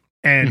out,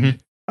 and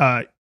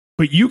but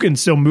you can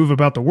still move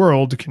about the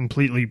world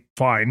completely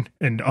fine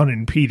and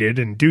unimpeded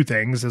and do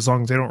things as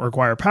long as they don't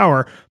require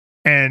power.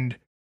 And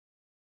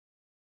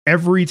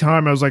every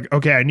time I was like,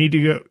 okay, I need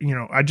to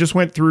go, I just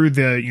went through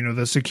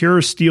the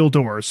secure steel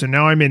doors. So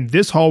now I'm in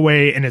this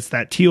hallway and it's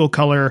that teal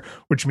color,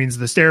 which means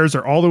the stairs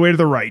are all the way to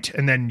the right.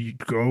 And then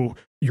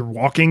you're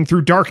walking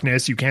through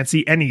darkness. You can't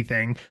see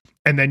anything.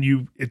 And then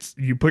you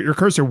put your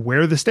cursor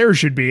where the stairs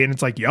should be. And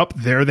it's like, yep,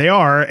 there they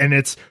are. And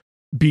it's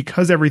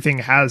because everything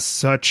has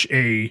such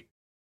a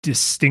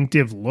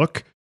distinctive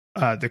look.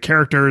 The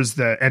characters,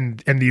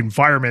 and the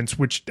environments,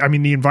 which I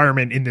mean, the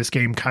environment in this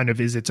game kind of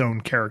is its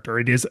own character.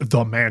 It is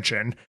the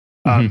mansion.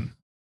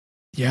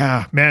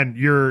 Yeah, man,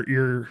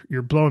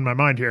 you're blowing my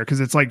mind here,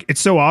 because it's like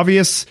it's so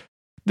obvious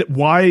that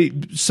why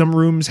some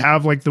rooms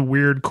have like the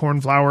weird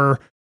cornflower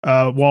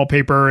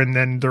wallpaper, and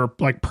then there are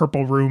like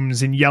purple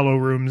rooms and yellow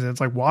rooms, and it's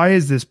like, why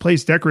is this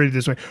place decorated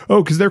this way?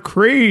 Oh, because they're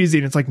crazy.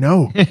 And it's like,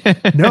 no,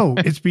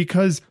 it's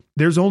because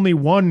there's only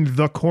one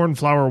the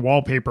cornflower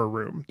wallpaper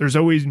room. There's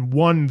always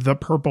one the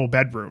purple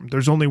bedroom.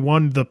 There's only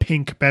one the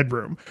pink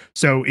bedroom.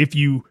 So if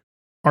you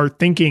are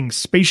thinking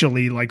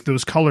spatially, like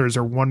those colors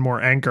are one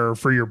more anchor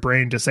for your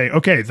brain to say,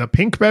 okay, the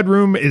pink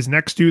bedroom is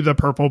next to the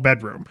purple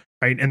bedroom,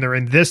 right? And they're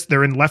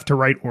in left to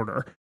right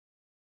order.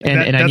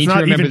 And that's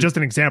not even just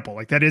an example.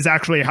 Like that is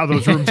actually how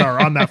those rooms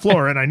are on that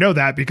floor. And I know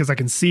that because I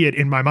can see it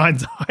in my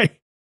mind's eye.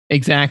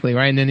 Exactly.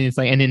 Right. And then it's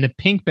like, and in the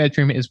pink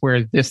bedroom is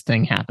where this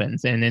thing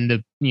happens. And in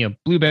the,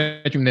 blue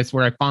bedroom, that's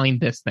where I find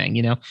this thing,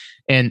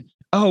 and,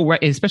 oh,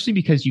 right. Especially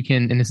because you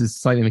can, and this is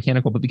slightly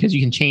mechanical, but because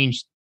you can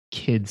change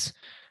kids.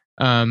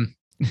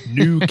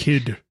 New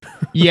kid.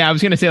 Yeah, I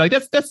was gonna say like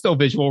that's still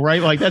visual,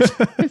 right? Like that's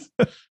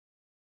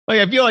like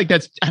I feel like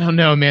that's I don't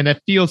know, man.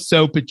 That feels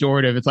so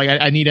pejorative. It's like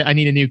I need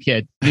a new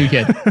kid.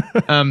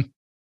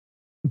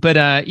 But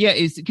yeah,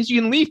 it's because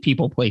you can leave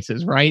people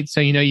places, right?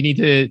 So you need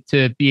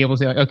to be able to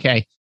say like,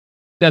 okay,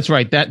 that's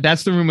right.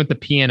 That's the room with the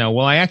piano.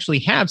 Well, I actually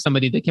have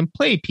somebody that can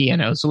play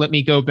piano, so let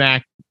me go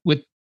back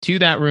to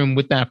that room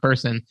with that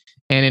person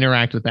and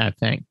interact with that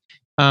thing.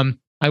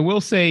 I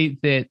will say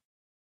that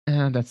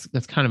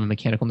that's kind of a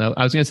mechanical note.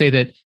 I was going to say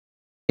that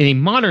in a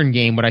modern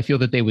game, what I feel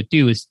that they would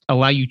do is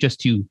allow you just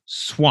to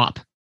swap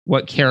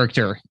what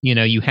character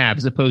you have,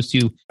 as opposed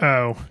to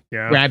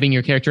grabbing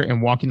your character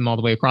and walking them all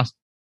the way across.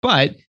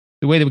 But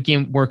the way the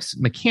game works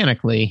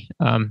mechanically,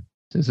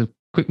 as a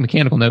quick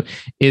mechanical note,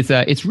 is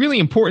it's really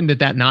important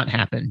that not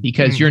happen,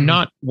 because you're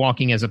not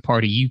walking as a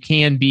party. You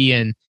can be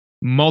in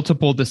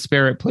multiple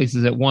disparate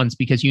places at once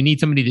because you need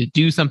somebody to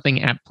do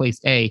something at place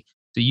A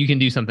so you can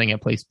do something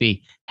at place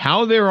B.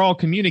 How they're all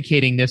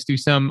communicating this through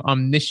some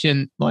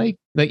omniscient, like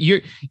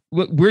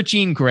we're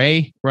Jean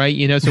Grey, right?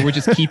 So we're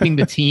just keeping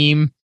the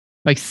team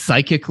like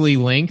psychically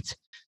linked.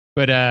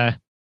 But that's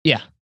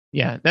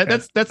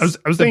I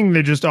was thinking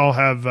they just all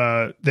have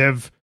they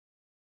have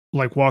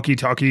like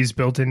walkie-talkies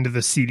built into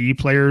the CD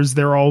players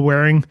they're all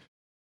wearing.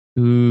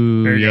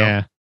 Ooh, there you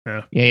yeah.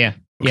 Go. Yeah.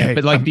 Okay, yeah,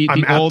 but like I'm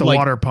the old at the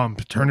water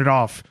pump, turn it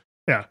off.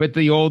 Yeah. But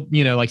the old,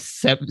 like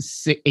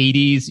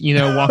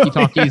 80s,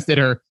 walkie-talkies that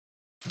are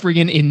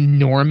friggin'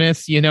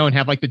 enormous, and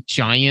have like the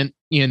giant,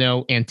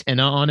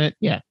 antenna on it.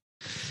 Yeah.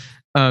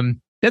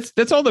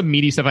 That's all the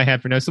meaty stuff I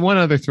had for notes. So one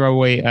other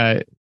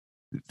throwaway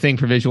thing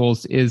for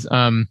visuals is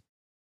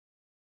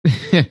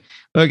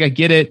look, I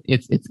get it.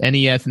 It's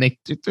NES, and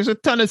there's a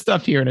ton of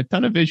stuff here and a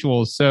ton of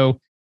visuals. So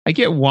I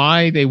get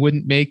why they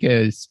wouldn't make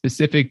a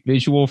specific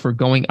visual for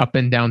going up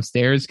and down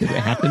stairs, because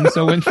it happens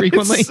so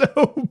infrequently. It's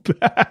so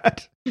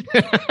bad.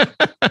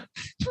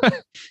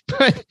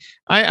 but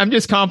I'm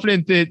just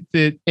confident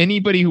that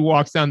anybody who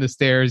walks down the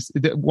stairs,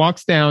 that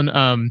walks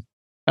down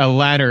a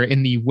ladder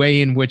in the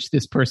way in which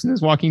this person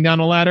is walking down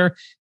a ladder,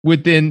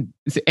 would then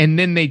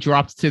they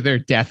dropped to their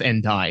death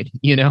and died.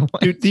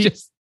 Dude,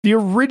 the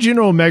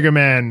original Mega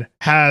Man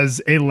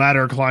has a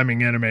ladder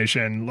climbing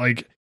animation.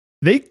 Like,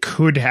 they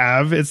could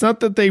have. It's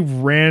not that they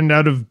ran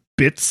out of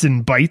bits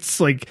and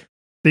bytes. Like,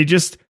 they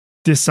just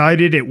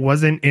decided it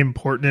wasn't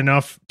important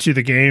enough to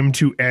the game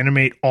to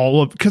animate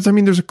all of, because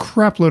there's a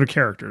crap load of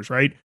characters,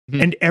 right?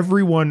 Mm-hmm. And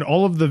everyone,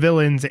 all of the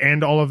villains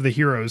and all of the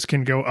heroes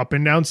can go up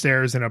and down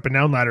stairs and up and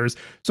down ladders.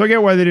 So I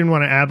get why they didn't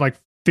want to add like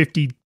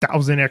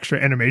 50,000 extra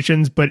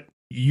animations, but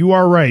you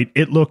are right.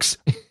 It looks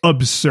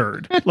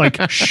absurd,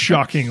 like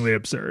shockingly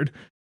absurd.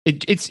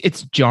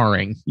 It's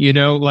jarring,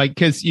 like,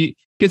 because it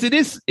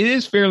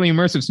is fairly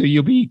immersive. So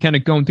you'll be kind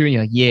of going through and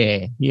you're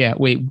like, yeah,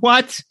 wait,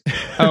 what?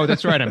 Oh,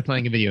 that's right. I'm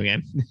playing a video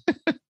game.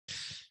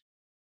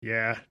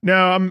 Yeah,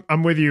 no,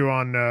 I'm with you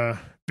on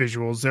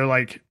visuals. They're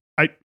like,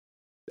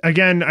 I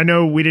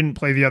know we didn't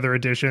play the other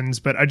editions,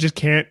 but I just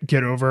can't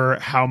get over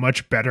how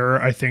much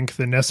better I think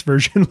the NES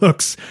version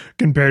looks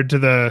compared to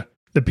the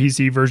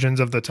PC versions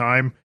of the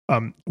time.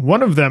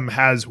 One of them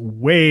has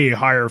way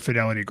higher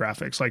fidelity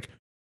graphics. Like,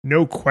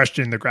 no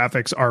question, the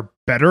graphics are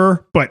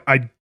better, but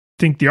I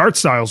think the art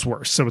style's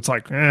worse. So it's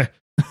like,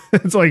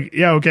 it's like,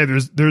 yeah, okay,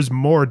 there's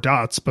more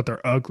dots, but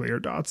they're uglier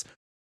dots.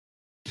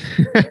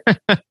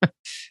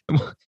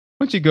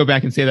 Why don't you go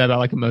back and say that about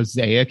like a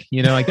mosaic?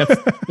 Like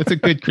that's a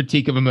good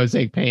critique of a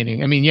mosaic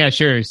painting. I mean, yeah,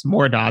 sure, it's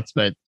more dots,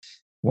 but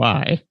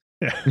why?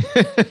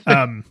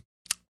 Yeah.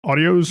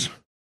 Audios.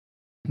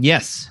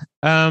 Yes.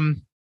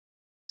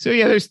 So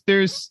yeah,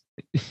 there's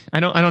I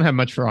don't have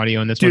much for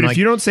audio in this one. Dude, if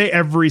you don't say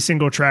every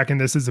single track in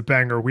this is a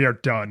banger, we are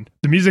done.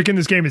 The music in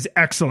this game is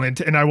excellent,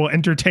 and I will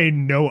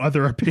entertain no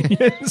other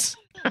opinions.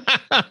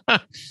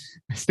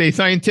 Stay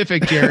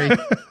scientific, Jerry.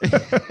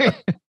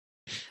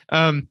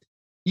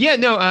 Yeah,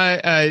 no,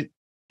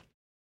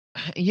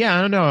 yeah,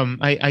 I don't know.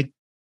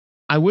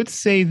 I would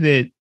say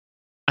that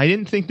I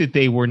didn't think that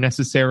they were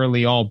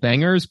necessarily all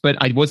bangers, but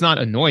I was not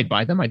annoyed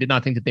by them. I did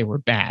not think that they were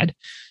bad.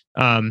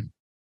 I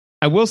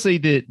will say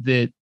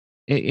that,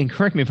 and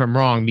correct me if I'm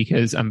wrong,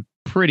 because I'm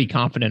pretty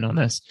confident on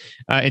this,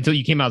 until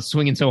you came out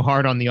swinging so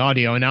hard on the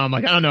audio, and now I'm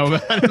like, I don't know,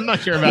 I'm not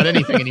sure about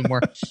anything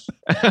anymore.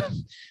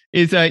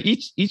 Is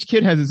each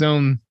kid has his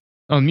own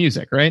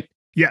music, right?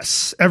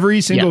 Yes, every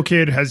single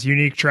kid has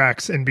unique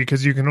tracks, and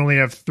because you can only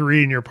have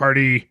 3 in your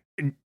party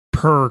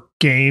per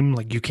game,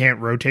 like you can't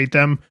rotate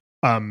them.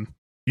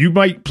 You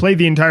might play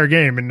the entire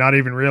game and not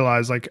even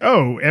realize, like,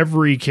 oh,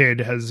 every kid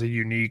has a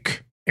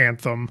unique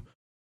anthem.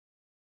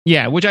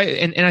 Yeah, which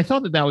I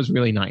thought that was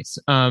really nice.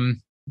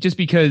 Just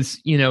because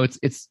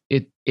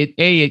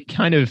it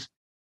kind of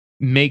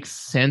makes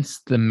sense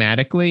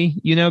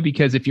thematically,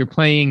 because if you're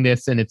playing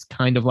this and it's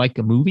kind of like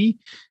a movie,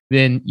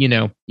 then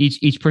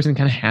each person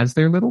kind of has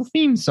their little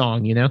theme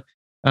song. It's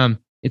kind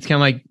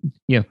of like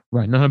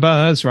riding on a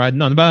bus,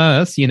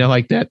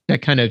 like that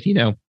kind of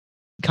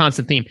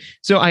constant theme.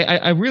 So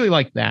I really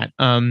like that.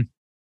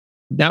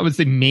 That was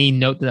the main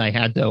note that I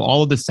had, though.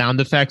 All of the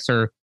sound effects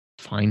are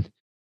fine.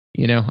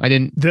 You know, I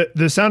didn't.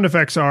 The sound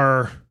effects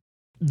are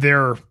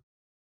they're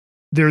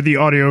the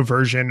audio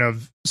version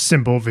of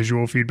simple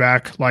visual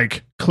feedback,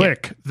 like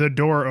click, the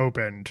door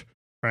opened,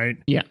 right?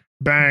 Yeah.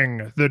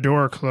 Bang, the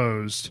door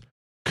closed.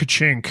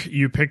 Ka-chink,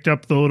 you picked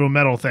up the little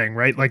metal thing,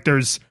 right? Like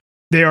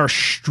they are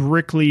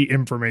strictly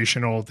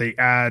informational. They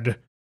add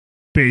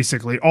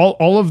basically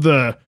all of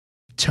the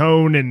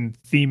tone and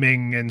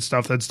theming and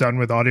stuff that's done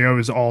with audio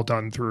is all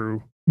done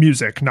through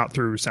music, not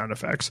through sound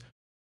effects.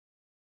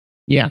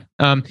 Yeah.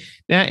 That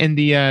and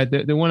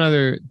the one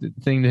other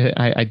thing that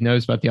I'd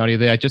noticed about the audio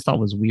that I just thought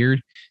was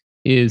weird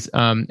is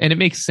and it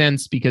makes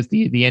sense because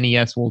the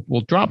NES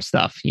will drop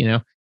stuff, you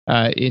know,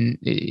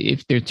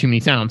 if there are too many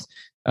sounds.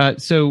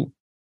 So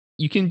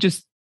you can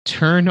just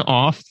turn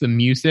off the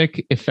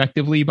music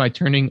effectively by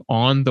turning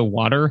on the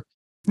water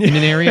in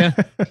an area.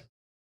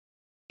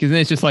 Because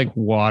then it's just like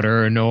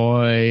water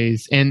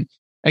noise. And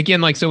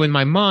again, like, so in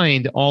my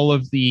mind, all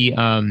of the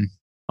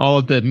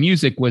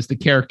music was the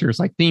characters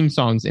like theme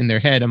songs in their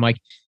head. I'm like,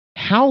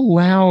 how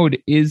loud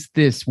is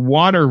this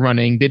water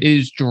running that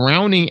is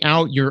drowning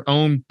out your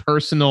own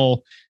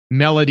personal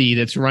melody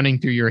that's running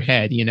through your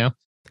head, you know?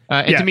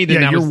 And to me,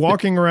 then you're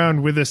walking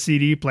around with a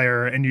CD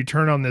player and you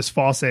turn on this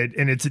faucet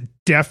and it's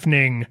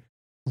deafening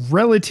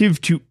relative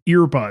to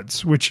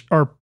earbuds, which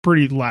are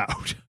pretty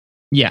loud.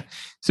 Yeah.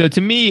 So to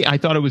me, I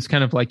thought it was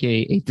kind of like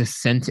a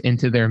descent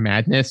into their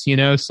madness, you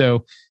know?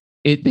 So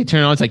they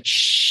turn on, it's like,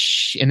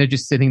 shh, and they're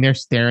just sitting there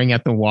staring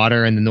at the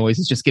water and the noise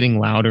is just getting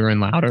louder and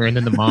louder. And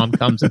then the mom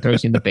comes and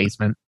throws you in the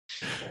basement.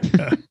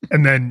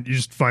 And then you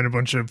just find a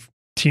bunch of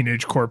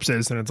teenage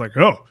corpses and it's like,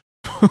 oh,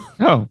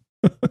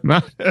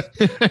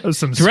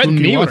 some threaten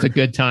me water. with a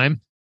good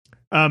time.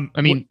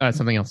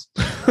 Something else.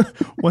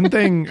 One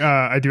thing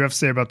I do have to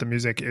say about the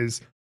music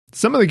is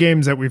some of the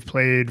games that we've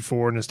played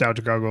for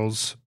Nostalgia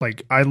Goggles,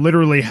 like I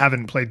literally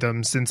haven't played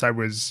them since I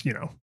was, you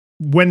know,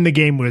 when the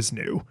game was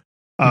new.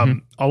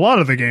 A lot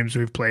of the games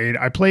we've played,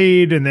 I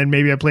played and then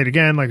maybe I played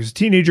again like as a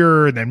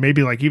teenager and then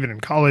maybe like even in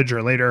college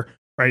or later,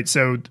 right?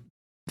 So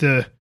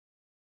the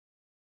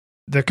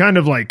kind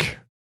of like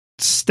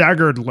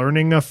staggered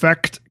learning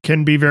effect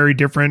can be very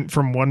different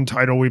from one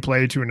title we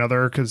play to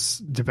another because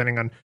depending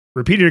on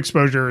repeated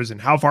exposures and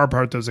how far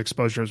apart those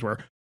exposures were.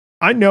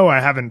 I know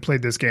I haven't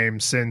played this game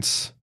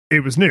since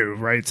it was new,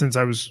 right? Since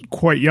I was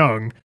quite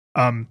young.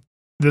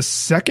 The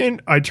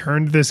second I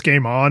turned this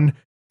game on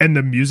and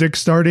the music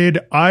started,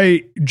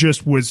 I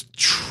just was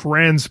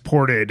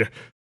transported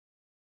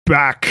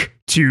back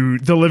to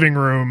the living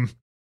room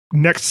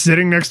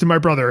sitting next to my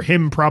brother,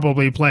 him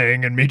probably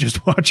playing and me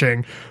just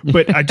watching.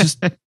 But I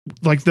just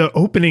like the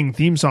opening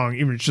theme song,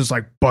 even it's just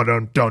like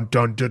dun dun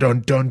dun dun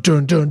dun dun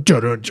dun dun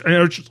dun, and I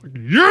was just like,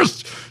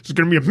 yes, it's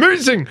gonna be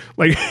amazing.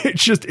 Like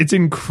it's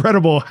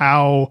incredible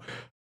how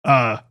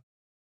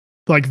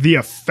like the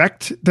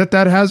effect that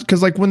has,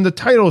 because like when the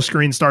title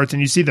screen starts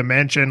and you see the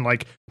mansion,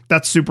 like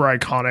that's super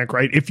iconic,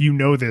 right? If you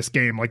know this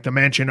game, like the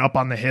mansion up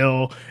on the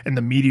hill and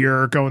the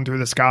meteor going through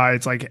the sky,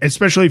 it's like,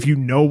 especially if you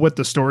know what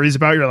the story is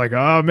about, you're like,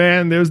 oh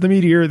man, there's the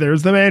meteor,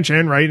 there's the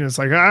mansion, right? And it's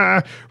like,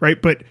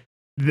 right? But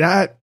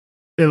that,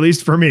 at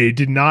least for me,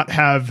 did not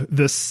have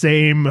the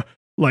same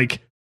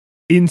like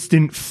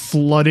instant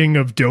flooding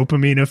of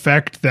dopamine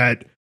effect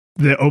that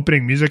the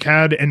opening music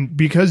had. And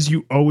because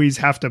you always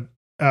have to,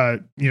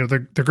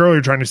 the girl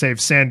you're trying to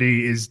save,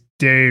 Sandy, is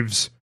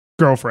Dave's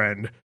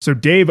girlfriend. So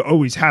Dave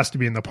always has to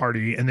be in the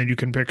party, and then you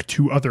can pick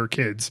two other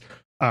kids.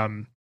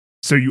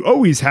 So you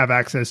always have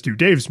access to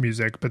Dave's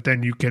music, but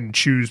then you can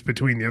choose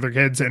between the other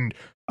kids. And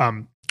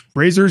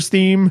Razor's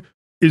theme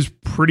is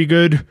pretty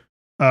good.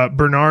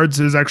 Bernard's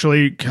is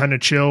actually kind of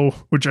chill,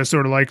 which I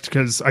sort of liked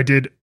because I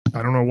don't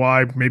know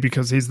why, maybe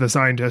because he's the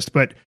scientist,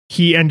 but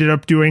he ended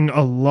up doing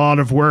a lot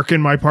of work in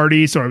my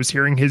party, so I was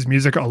hearing his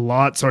music a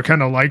lot, so I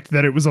kind of liked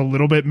that it was a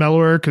little bit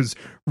mellower, because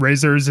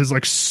Razor's is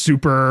like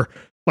super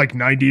like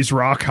 90s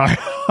rock, high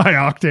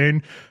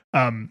octane.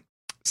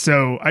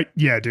 So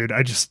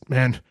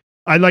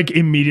I like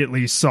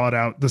immediately sought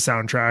out the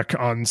soundtrack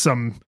on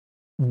some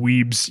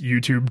weeb's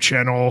YouTube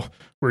channel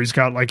where he's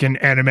got like an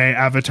anime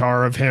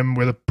avatar of him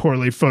with a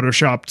poorly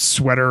photoshopped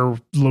sweater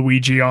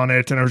Luigi on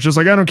it, and I was just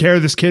like, I don't care,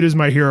 this kid is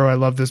my hero, I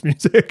love this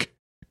music.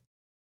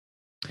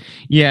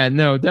 Yeah,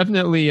 no,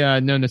 definitely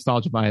no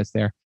nostalgia bias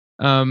there.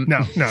 No,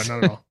 not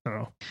at all.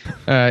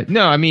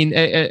 No, I mean,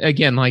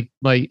 again,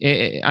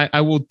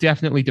 I will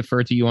definitely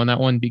defer to you on that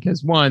one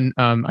because one,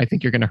 I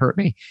think you're going to hurt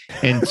me,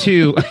 and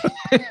two,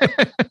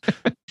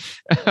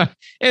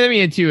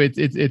 and two,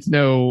 it's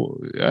no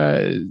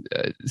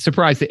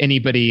surprise to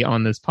anybody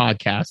on this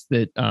podcast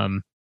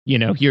that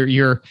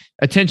your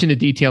attention to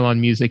detail on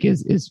music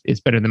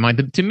is better than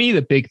mine. To me,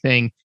 the big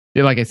thing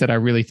that, like I said, I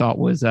really thought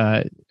was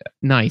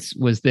nice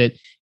was that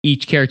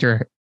each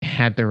character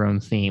had their own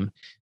theme.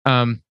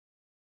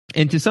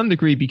 And to some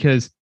degree,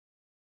 because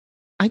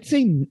I'd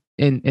say,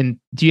 and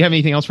do you have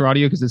anything else for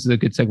audio? Because this is a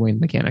good segue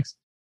into mechanics.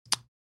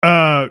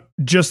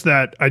 Just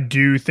that I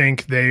do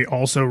think they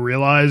also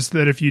realize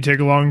that if you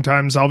take a long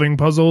time solving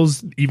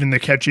puzzles, even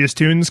the catchiest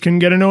tunes can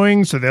get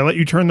annoying. So they let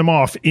you turn them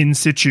off in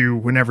situ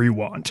whenever you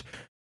want.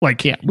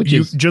 Like, yeah, which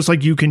you, is just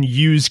like you can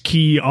use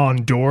key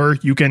on door,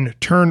 you can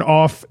turn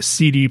off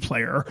CD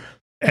player,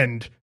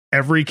 and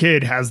every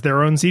kid has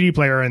their own CD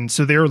player, and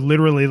so they're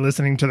literally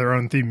listening to their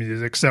own theme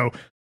music. So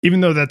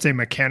even though that's a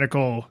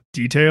mechanical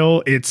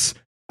detail,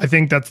 I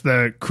think that's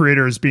the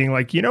creators being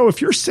like,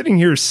 if you're sitting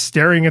here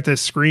staring at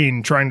this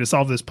screen trying to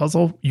solve this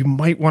puzzle, you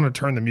might want to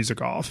turn the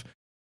music off.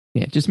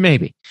 Yeah, just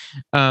maybe.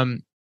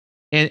 And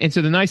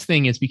so the nice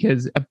thing is,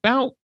 because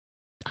about,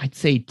 I'd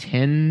say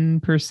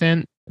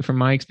 10% from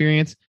my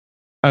experience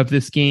of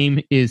this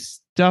game is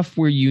stuff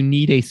where you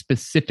need a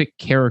specific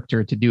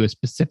character to do a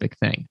specific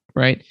thing,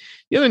 right?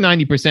 The other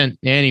 90%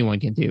 anyone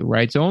can do,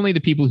 right? So only the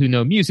people who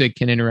know music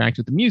can interact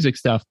with the music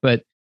stuff,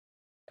 but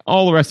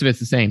all the rest of it's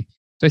the same.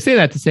 So I say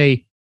that to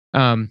say,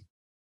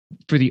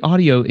 for the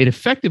audio, it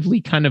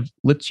effectively kind of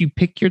lets you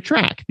pick your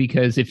track,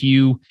 because if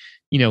you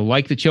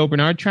like the Chill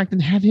Bernard track, then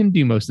have him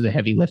do most of the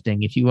heavy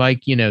lifting. If you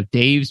like,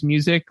 Dave's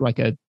music, like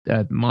a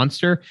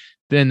monster,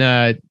 then,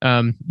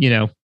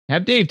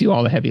 have Dave do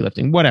all the heavy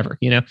lifting, whatever,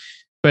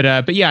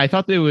 But yeah, I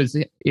thought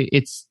that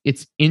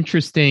it's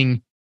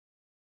interesting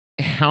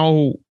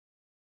how,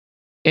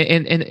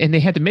 and they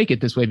had to make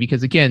it this way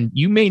because, again,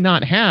 you may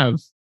not have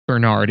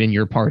Bernard in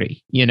your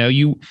party.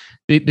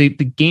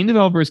 The game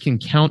developers can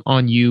count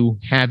on you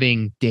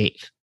having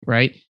Dave,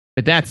 right?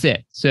 But that's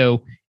it.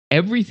 So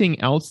everything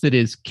else that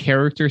is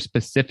character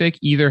specific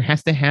either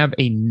has to have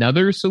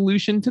another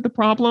solution to the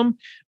problem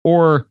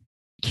or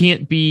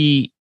can't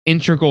be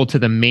integral to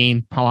the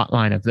main plot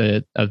line of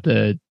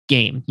the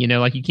game.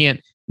 Like you can't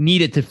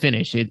need it to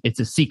finish. It's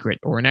a secret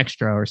or an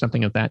extra or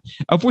something like that,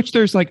 of which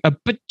there's like a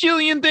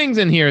bajillion things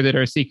in here that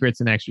are secrets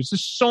and extras.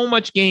 There's so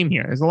much game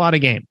here. There's a lot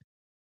of game.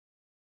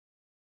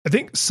 I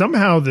think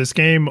somehow this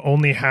game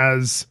only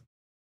has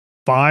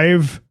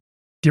 5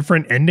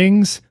 different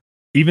endings,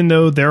 even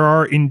though there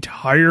are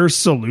entire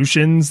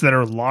solutions that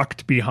are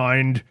locked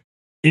behind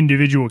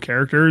individual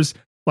characters.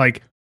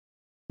 Like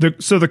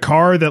the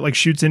car that like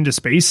shoots into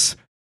space.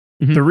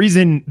 Mm-hmm. The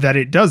reason that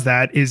it does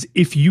that is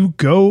if you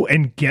go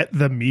and get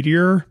the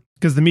meteor,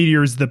 because the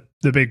meteor is the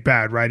big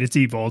bad, right? It's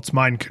evil. It's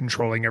mind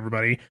controlling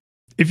everybody.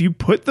 If you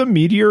put the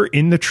meteor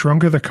in the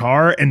trunk of the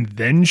car and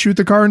then shoot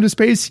the car into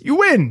space, you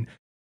win.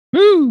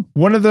 Woo!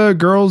 One of the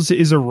girls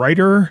is a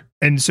writer,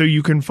 and so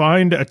you can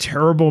find a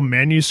terrible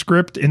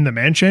manuscript in the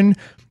mansion,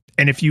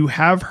 and if you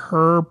have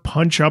her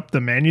punch up the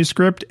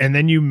manuscript and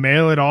then you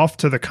mail it off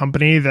to the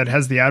company that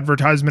has the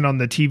advertisement on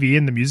the TV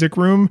in the music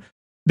room,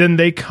 then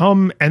they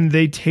come and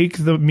they take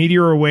the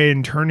meteor away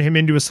and turn him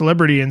into a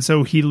celebrity, and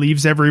so he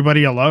leaves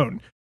everybody alone.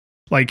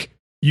 Like,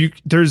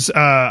 there's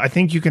I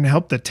think you can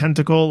help the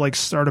tentacle like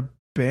start a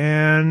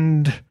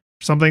band,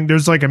 something.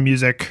 There's like a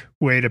music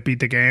way to beat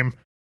the game.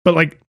 But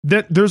like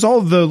there's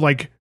all the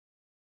like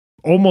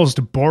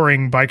almost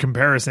boring by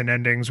comparison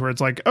endings where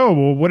it's like, oh,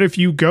 well, what if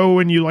you go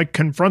and you like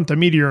confront a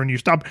meteor and you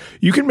stop?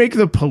 You can make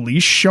the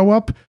police show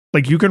up.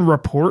 Like you can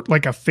report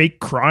like a fake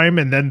crime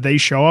and then they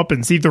show up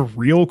and see the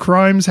real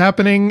crimes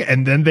happening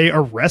and then they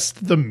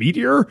arrest the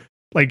meteor.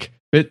 Like,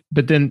 but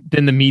then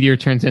the meteor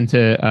turns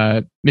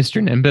into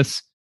Mr.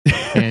 Nimbus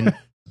and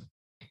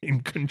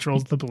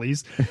controls the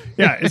police.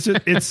 Yeah,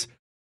 it's.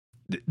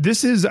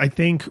 This is, I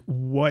think,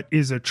 what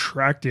is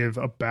attractive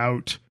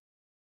about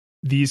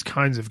these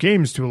kinds of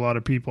games to a lot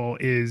of people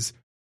is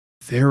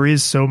there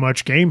is so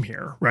much game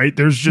here, right?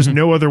 There's just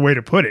no other way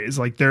to put it. It's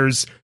like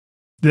there's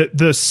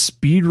the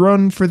speed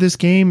run for this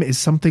game is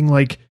something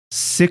like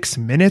 6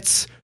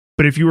 minutes,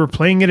 but if you were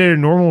playing it at a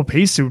normal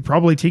pace, it would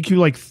probably take you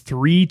like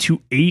 3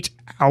 to 8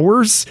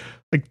 hours.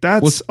 Like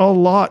that's a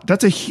lot.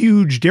 That's a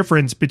huge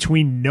difference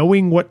between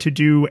knowing what to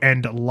do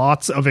and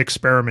lots of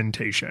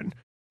experimentation.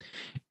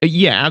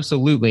 Yeah,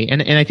 absolutely.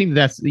 And I think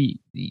that's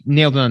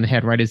nailed it on the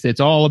head, right? It's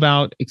all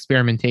about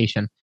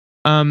experimentation.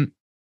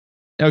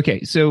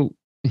 Okay, so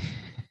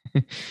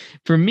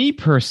for me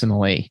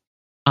personally,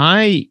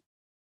 I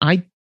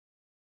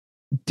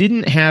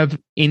didn't have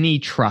any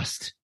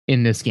trust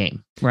in this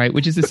game, right?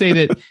 Which is to say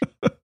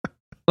that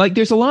like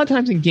there's a lot of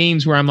times in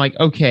games where I'm like,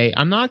 okay,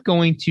 I'm not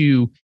going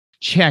to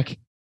check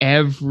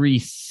every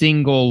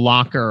single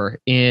locker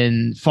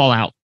in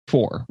Fallout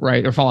 4,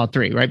 right? Or Fallout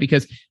 3, right?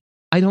 Because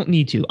I don't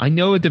need to. I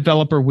know a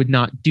developer would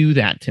not do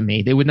that to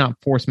me. They would not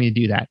force me to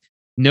do that.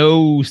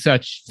 No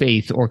such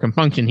faith or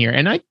compunction here.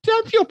 And I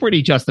feel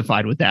pretty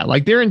justified with that.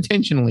 Like they're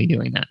intentionally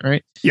doing that,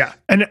 right? Yeah.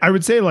 And I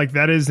would say like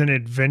that is an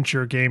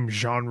adventure game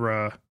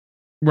genre.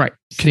 Right.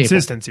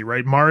 Consistency,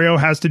 right? Mario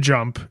has to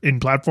jump. In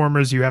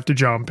platformers, you have to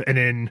jump. And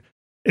in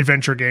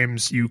adventure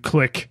games, you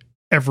click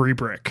every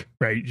brick,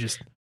 right?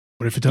 Just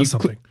what if it does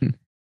something?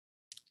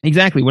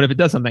 Exactly. What if it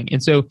does something?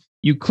 And so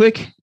you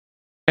click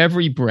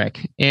every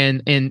brick.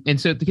 And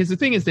so because the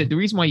thing is that the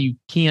reason why you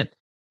can't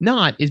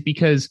not is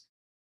because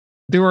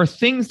there are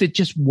things that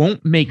just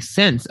won't make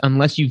sense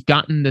unless you've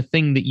gotten the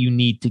thing that you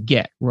need to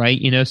get, right?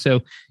 You know,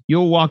 so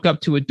you'll walk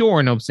up to a door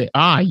and they'll say,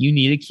 you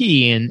need a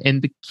key.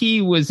 And the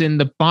key was in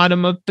the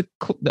bottom of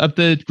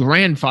the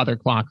grandfather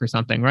clock or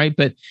something, right?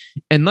 But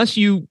unless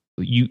you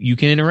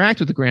can interact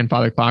with the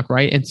grandfather clock,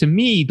 right? And to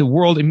me, the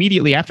world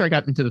immediately after I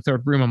got into the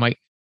third room, I'm like,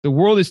 the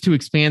world is too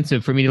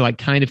expansive for me to like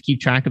kind of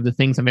keep track of the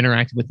things I'm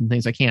interacting with and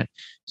things I can't.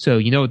 So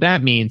you know what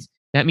that means?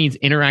 That means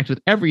interact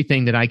with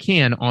everything that I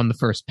can on the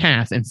first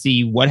pass and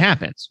see what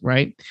happens,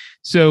 right?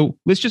 So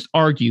let's just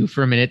argue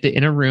for a minute that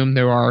in a room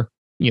there are,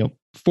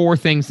 4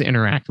 things to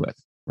interact with,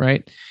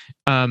 right?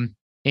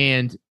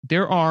 And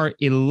there are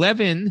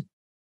 11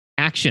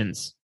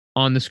 actions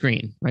on the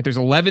screen, right? There's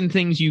 11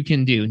 things you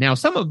can do. Now,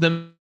 some of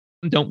them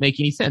don't make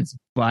any sense,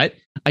 but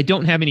I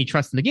don't have any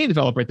trust in the game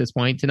developer at this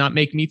point to not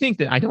make me think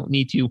that I don't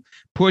need to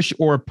push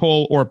or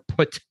pull or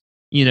put,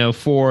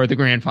 for the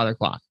grandfather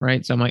clock,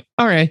 right? So I'm like,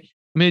 all right,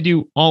 I'm going to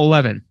do all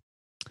 11.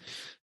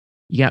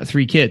 You got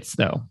 3 kids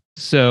though.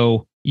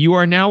 So you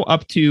are now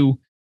up to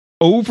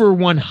over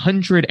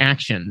 100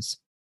 actions,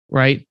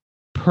 right,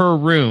 per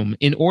room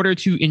in order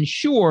to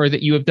ensure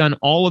that you have done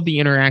all of the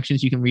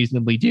interactions you can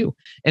reasonably do.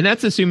 And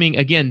that's assuming,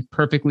 again,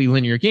 perfectly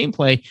linear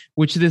gameplay,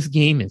 which this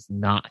game is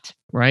not,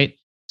 right?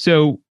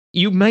 So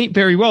you might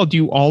very well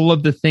do all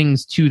of the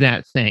things to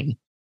that thing,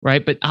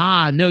 right? But,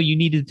 no, you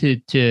needed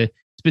to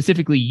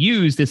specifically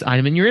use this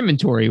item in your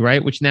inventory,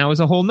 right? Which now is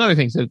a whole nother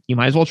thing. So you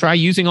might as well try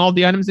using all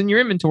the items in your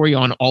inventory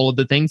on all of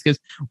the things, because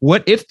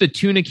what if the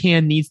tuna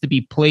can needs to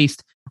be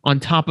placed on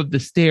top of the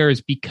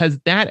stairs because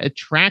that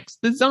attracts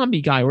the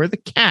zombie guy or the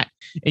cat,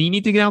 and you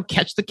need to now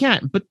catch the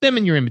cat and put them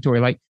in your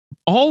inventory? Like,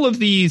 all of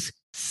these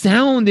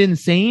sound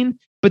insane,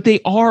 but they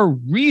are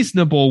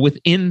reasonable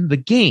within the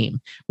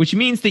game, which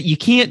means that you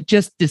can't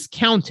just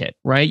discount it,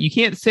 right? You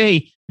can't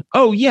say,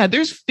 oh yeah,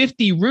 there's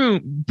 50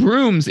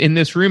 brooms in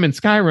this room in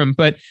Skyrim,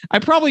 but I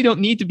probably don't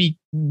need to be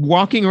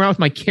walking around with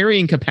my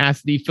carrying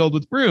capacity filled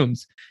with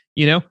brooms,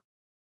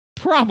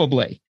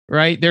 Probably.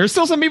 Right. There are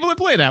still some people that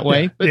play that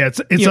way. Yeah,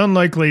 but, it's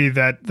unlikely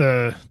that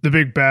the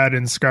big bad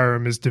in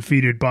Skyrim is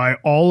defeated by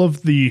all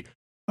of the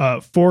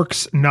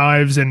forks,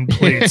 knives, and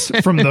plates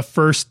from the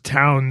first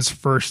town's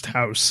first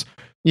house.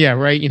 Yeah,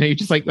 right. You're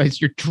just like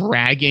you're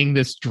dragging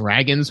this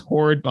dragon's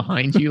horde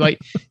behind you. Like,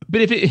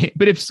 but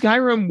if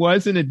Skyrim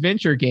was an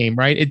adventure game,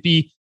 right, it'd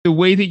be the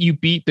way that you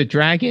beat the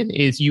dragon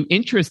is you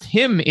interest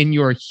him in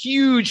your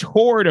huge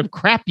horde of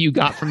crap you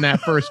got from that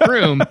first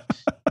room.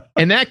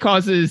 And that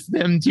causes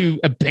them to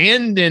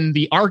abandon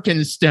the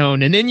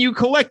Arkenstone, and then you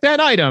collect that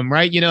item,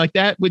 right? Like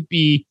that would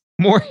be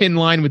more in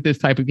line with this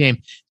type of game.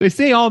 So I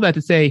say all that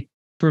to say,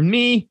 for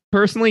me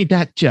personally,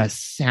 that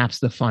just saps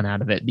the fun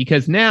out of it,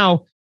 because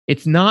now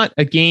it's not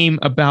a game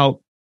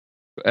about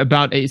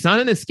it's not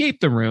an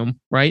escape the room,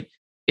 right?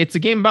 It's a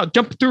game about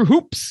jump through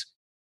hoops.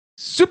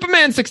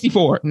 Superman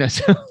 64. No,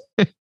 so,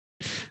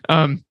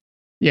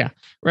 yeah,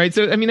 right.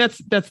 So I mean,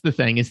 that's the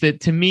thing, is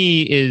that to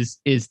me is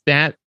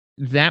that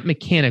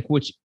mechanic,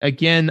 which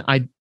again,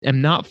 I am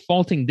not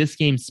faulting this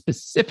game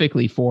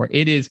specifically for.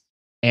 It is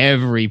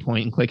every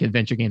point and click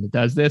adventure game that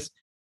does this.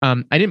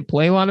 I didn't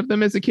play a lot of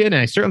them as a kid,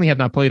 and I certainly have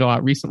not played a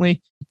lot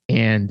recently.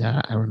 And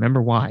I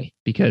remember why,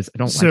 because I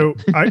don't. So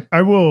like it.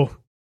 I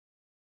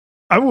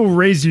will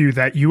raise you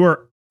that you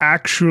are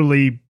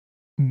actually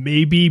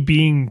maybe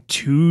being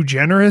too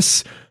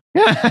generous.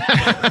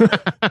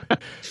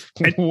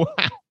 Wow.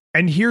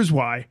 And here's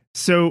why.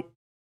 So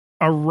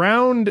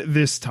around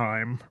this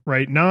time,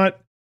 right? Not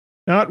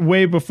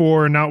way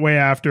before, not way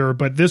after,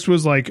 but this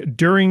was like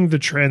during the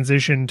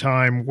transition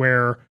time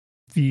where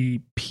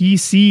the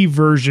PC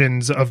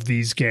versions of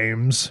these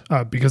games,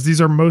 because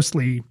these are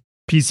mostly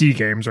PC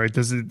games, right?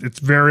 It's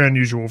very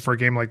unusual for a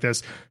game like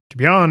this to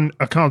be on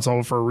a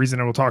console, for a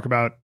reason I will talk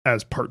about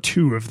as part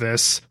 2 of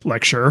this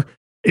lecture,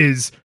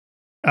 is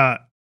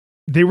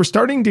they were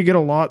starting to get a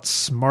lot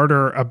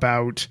smarter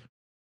about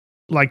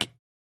like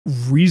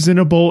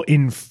reasonable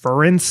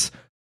inference.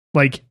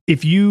 Like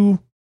if you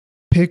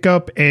pick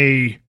up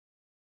a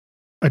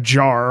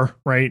jar,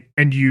 right,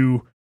 and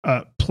you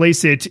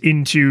place it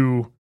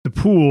into the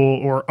pool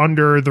or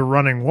under the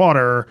running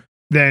water,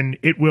 then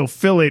it will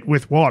fill it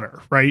with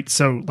water, right?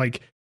 So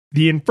like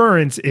the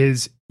inference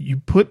is you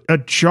put a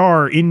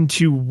jar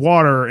into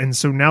water, and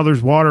so now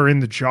there's water in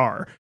the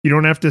jar. You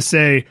don't have to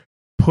say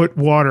put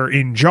water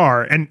in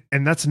jar. And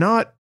that's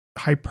not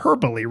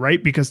hyperbole,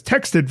 right? Because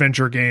text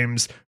adventure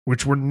games,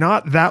 which were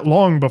not that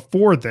long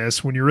before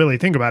this, when you really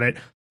think about it,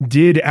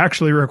 did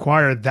actually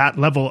require that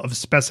level of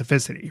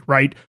specificity,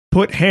 right?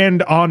 Put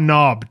hand on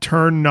knob,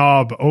 turn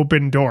knob,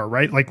 open door,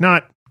 right? Like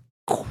not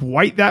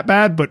quite that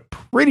bad, but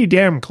pretty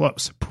damn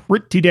close.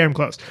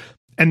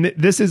 And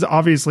this is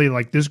obviously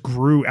like, this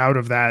grew out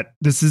of that.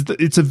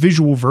 It's a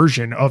visual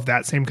version of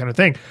that same kind of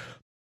thing.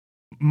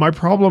 My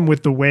problem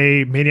with the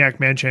way Maniac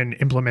Mansion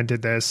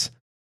implemented this,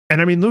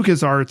 and I mean,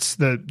 LucasArts,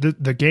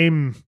 the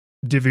game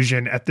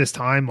division at this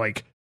time,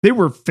 like they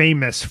were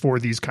famous for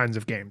these kinds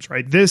of games,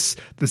 right? The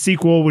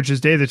sequel, which is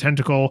Day of the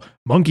Tentacle,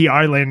 Monkey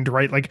Island,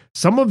 right? Like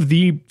some of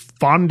the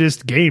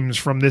fondest games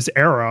from this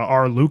era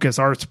are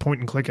LucasArts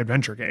point and click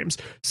adventure games.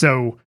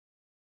 So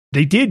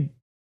they did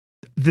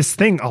this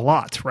thing a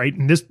lot, right?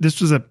 And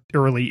this was a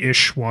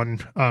early-ish one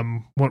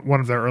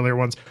of the earlier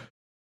ones.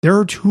 There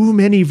are too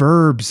many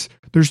verbs.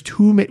 There's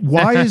too many.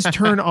 Why is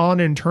turn on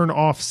and turn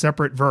off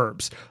separate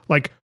verbs?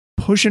 Like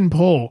push and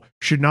pull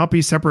should not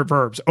be separate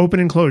verbs. Open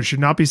and close should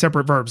not be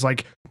separate verbs.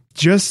 Like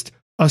just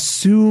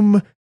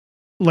assume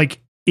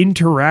like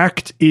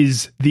interact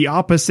is the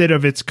opposite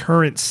of its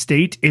current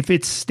state if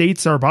its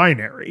states are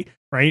binary,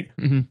 right?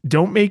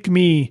 Don't make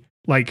me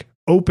like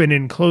open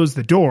and close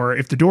the door.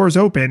 If the door is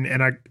open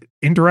and I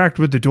interact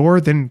with the door,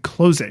 then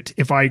close it.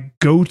 If I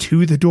go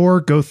to the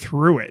door, go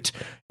through it.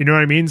 You know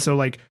what I mean? So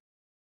like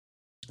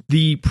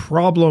the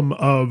problem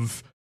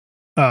of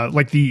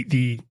like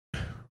the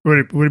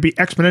would it be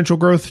exponential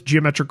growth,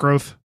 geometric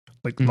growth,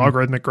 like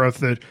logarithmic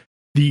growth,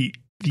 the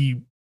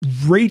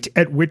rate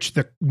at which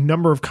the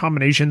number of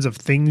combinations of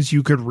things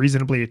you could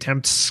reasonably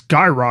attempt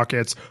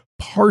skyrockets,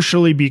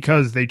 partially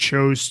because they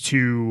chose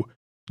to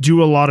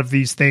do a lot of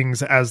these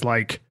things as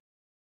like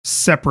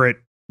separate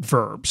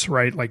verbs,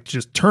 right? Like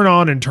just turn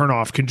on and turn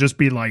off can just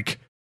be like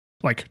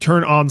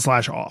turn on /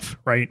 off,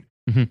 right?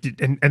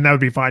 And that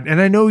would be fine.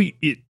 And I know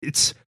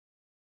it's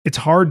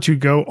hard to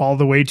go all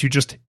the way to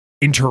just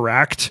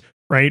interact,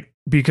 right?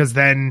 Because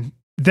then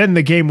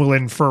the game will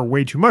infer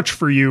way too much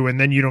for you, and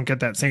then you don't get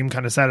that same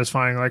kind of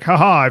satisfying, like,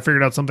 haha, I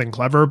figured out something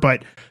clever.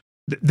 But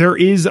there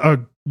is a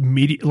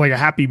like a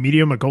happy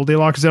medium, a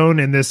Goldilocks zone,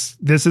 and this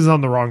is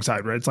on the wrong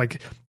side, right? It's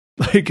like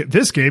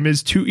this game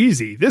is too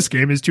easy, this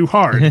game is too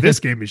hard, this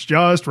game is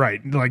just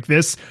right. Like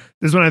this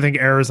is when I think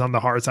error is on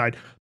the hard side.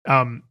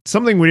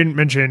 Something we didn't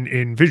mention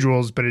in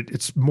visuals, but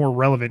it's more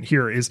relevant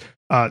here, is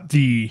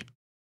the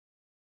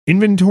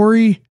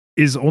inventory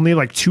is only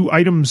like 2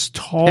 items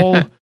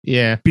tall.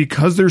 Yeah.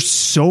 Because there's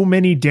so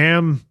many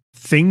damn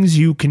things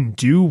you can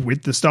do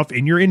with the stuff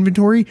in your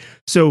inventory.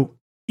 So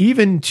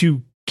even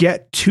to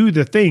get to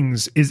the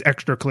things is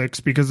extra clicks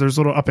because there's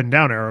little up and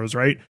down arrows,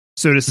 right?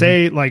 So to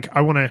say like,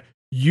 I want to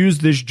use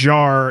this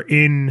jar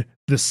in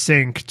the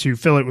sink to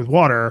fill it with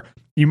water,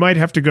 you might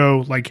have to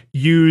go like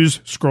use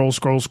scroll,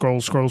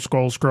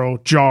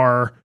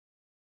 jar,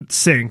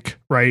 sink,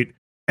 right?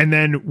 And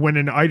then when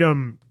an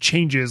item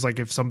changes, like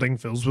if something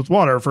fills with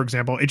water, for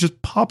example, it just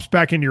pops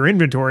back in your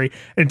inventory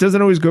and it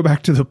doesn't always go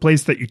back to the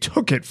place that you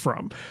took it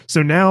from.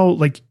 So now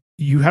like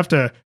you have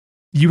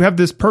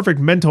this perfect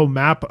mental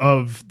map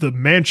of the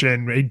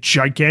mansion, a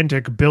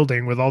gigantic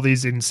building with all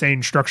these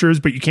insane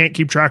structures, but you can't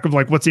keep track of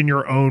like what's in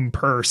your own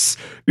purse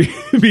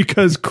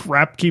because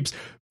crap keeps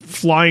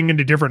flying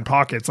into different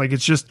pockets. Like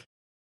it's just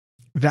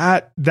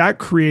that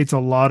creates a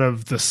lot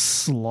of the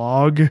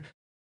slog.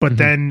 But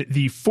then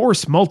the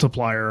force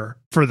multiplier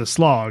for the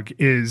slog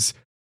is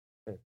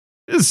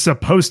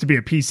supposed to be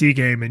a PC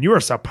game, and you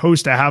are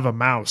supposed to have a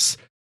mouse.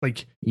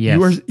 Like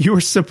you are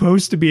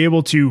supposed to be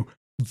able to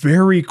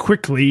very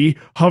quickly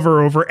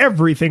hover over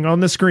everything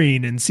on the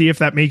screen and see if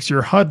that makes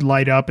your HUD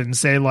light up and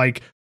say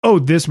like, oh,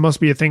 this must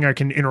be a thing I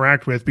can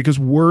interact with because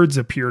words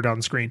appeared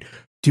on screen.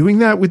 Doing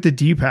that with the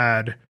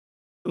D-pad,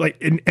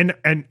 like and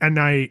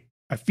I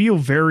feel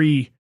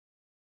very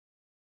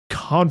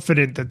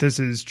confident that this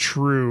is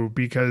true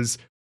because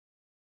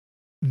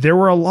there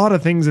were a lot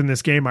of things in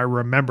this game I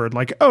remembered,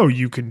 like, oh,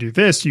 you can do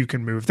this, you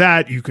can move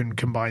that, you can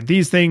combine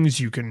these things,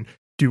 you can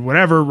do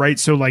whatever, right?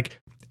 So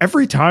like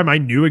every time I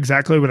knew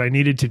exactly what I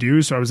needed to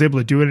do, so I was able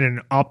to do it in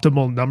an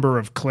optimal number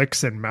of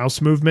clicks and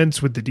mouse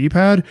movements with the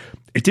D-pad,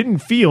 it didn't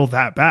feel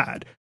that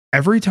bad.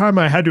 Every time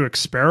I had to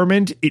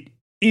experiment, it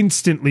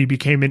instantly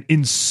became an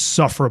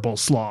insufferable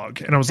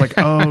slog. And I was like,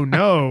 oh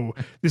no,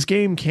 this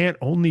game can't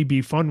only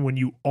be fun when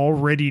you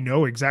already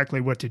know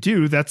exactly what to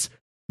do. That's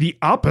the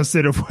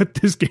opposite of what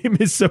this game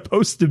is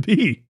supposed to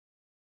be.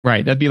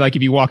 Right. That'd be like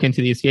if you walk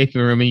into the escape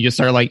room and you just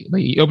start like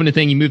you open the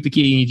thing, you move the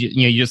key, and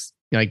you just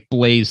like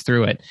blaze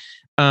through it.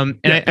 And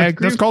I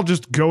agree. That's called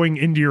just going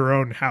into your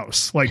own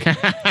house. Like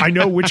I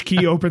know which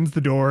key opens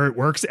the door. It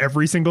works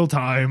every single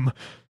time.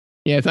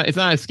 Yeah, it's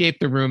not escape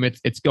the room.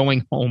 It's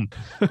going home.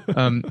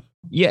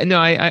 Yeah, no,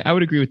 I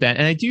would agree with that,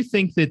 and I do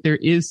think that there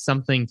is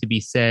something to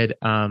be said,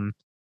 about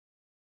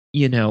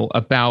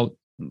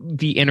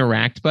the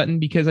interact button,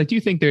 because I do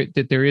think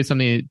that there is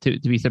something to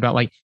be said about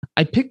like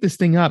I pick this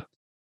thing up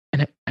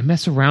and I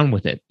mess around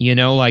with it.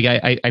 Like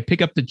I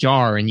pick up the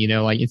jar and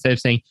like instead of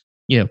saying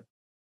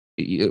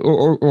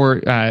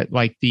or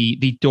like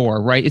the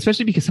door, right?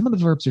 Especially because some of the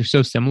verbs are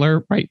so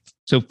similar, right?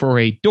 So for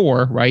a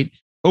door, right?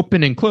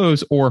 Open and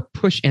close or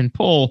push and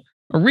pull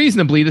are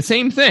reasonably the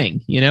same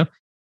thing,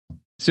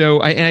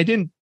 So I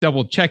didn't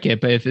double check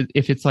it, but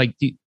if it's like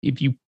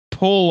if you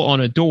pull on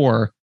a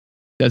door,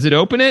 does it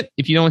open it?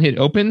 If you don't hit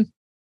open,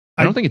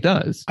 I don't think it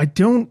does. I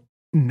don't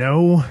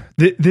know.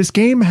 This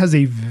game has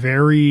a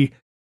very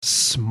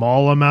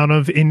small amount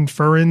of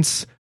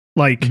inference.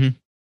 Like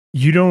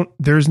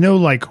there's no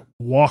like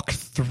walk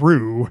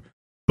through,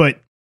 but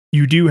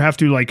you do have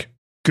to like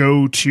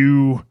go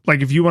to,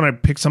 like if you want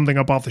to pick something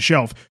up off the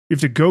shelf, you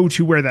have to go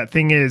to where that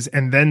thing is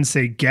and then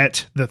say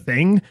get the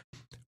thing.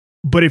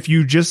 But if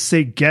you just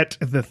say get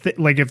the thing,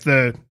 like if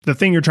the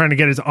thing you're trying to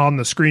get is on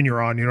the screen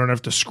you're on, you don't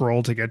have to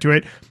scroll to get to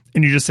it,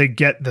 and you just say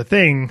get the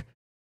thing,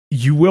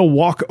 you will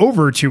walk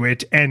over to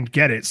it and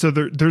get it. So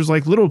there's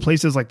like little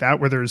places like that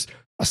where there's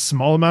a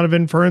small amount of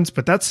inference,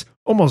 but that's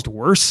almost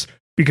worse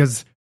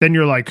because then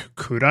you're like,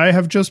 could I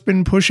have just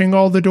been pushing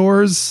all the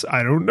doors?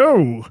 I don't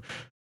know.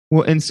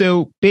 Well, and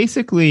so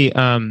basically,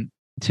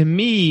 to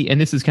me, and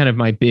this is kind of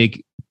my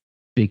big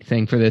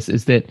thing for this,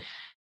 is that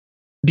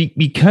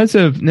because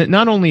of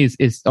not only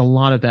is a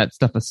lot of that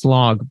stuff a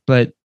slog,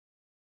 but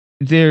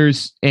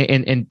there's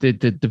and the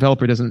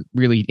developer doesn't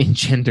really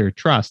engender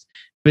trust.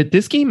 But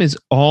this game is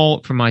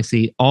all, from my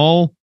seat,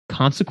 all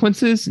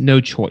consequences,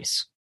 no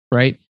choice,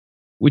 right?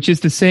 Which is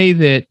to say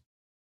that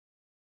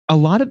a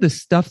lot of the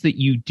stuff that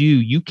you do,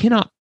 you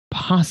cannot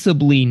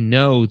possibly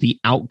know the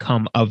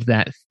outcome of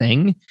that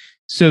thing.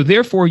 So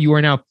therefore, you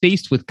are now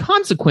faced with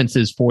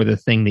consequences for the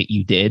thing that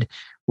you did,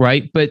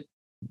 right? But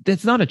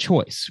that's not a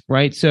choice,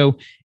 right? So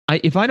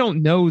if I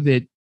don't know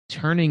that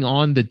turning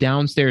on the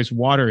downstairs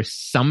water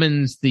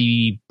summons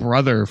the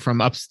brother from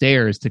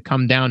upstairs to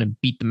come down and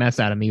beat the mess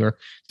out of me or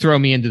throw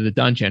me into the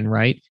dungeon,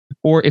 right?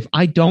 Or if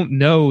I don't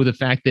know the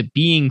fact that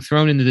being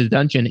thrown into the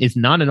dungeon is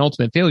not an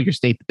ultimate failure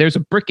state, that there's a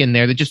brick in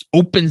there that just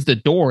opens the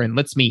door and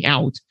lets me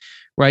out,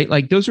 right?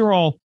 Like those are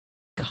all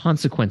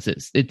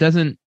consequences. It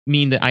doesn't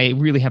mean that I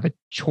really have a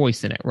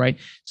choice in it, right?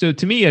 So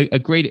to me, a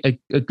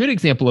good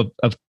example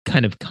of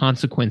kind of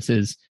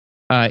consequences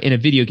in a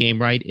video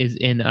game, right, is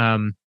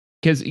in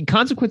because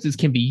consequences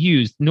can be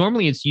used.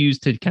 Normally, it's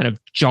used to kind of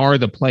jar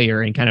the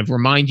player and kind of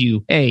remind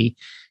you, hey,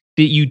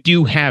 that you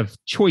do have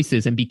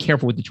choices and be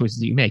careful with the choices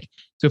that you make.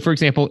 So, for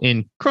example,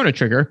 in Chrono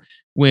Trigger,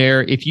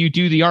 where if you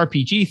do the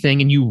RPG thing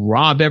and you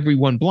rob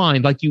everyone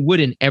blind, like you would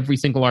in every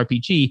single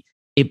RPG,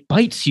 it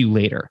bites you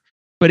later.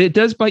 But it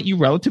does bite you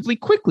relatively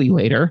quickly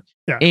later.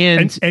 Yeah.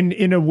 And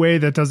in a way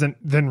that doesn't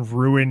then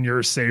ruin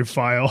your save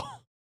file.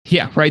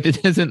 Yeah, right.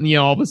 That doesn't,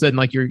 all of a sudden,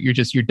 like you're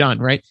done,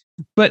 right?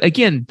 But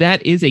again,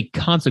 that is a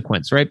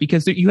consequence, right?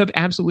 Because you have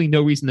absolutely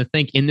no reason to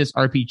think in this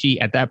RPG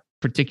at that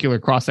particular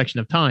cross section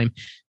of time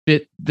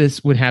that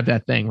this would have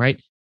that thing, right?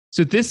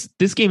 So this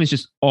game is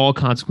just all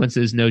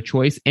consequences, no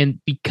choice. And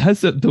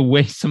because of the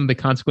way some of the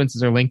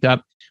consequences are linked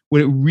up,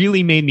 what it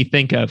really made me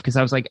think of, because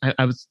I was like,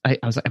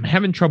 I'm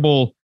having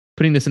trouble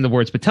putting this into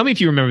words, but tell me if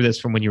you remember this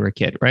from when you were a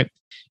kid, right?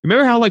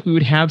 Remember how like we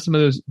would have some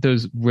of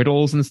those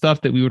riddles and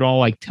stuff that we would all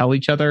like tell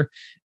each other,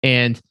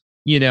 and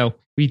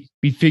we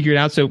figured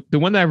out. So the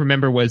one that I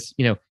remember was,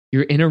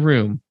 you're in a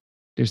room,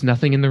 there's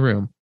nothing in the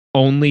room,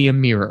 only a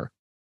mirror.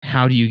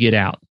 How do you get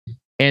out?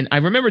 And I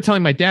remember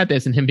telling my dad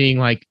this and him being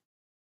like,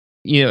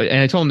 and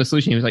I told him the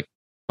solution. He was like,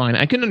 fine.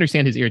 I couldn't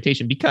understand his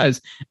irritation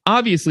because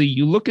obviously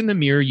you look in the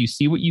mirror, you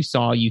see what you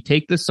saw, you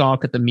take the saw,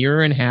 cut the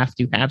mirror in half,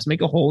 two halves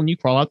make a hole, and you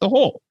crawl out the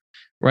hole.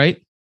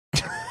 Right?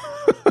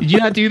 Did you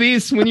not do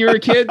these when you were a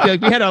kid? Like,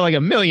 we had like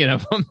a million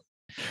of them.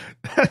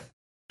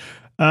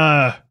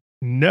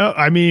 No,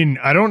 I mean,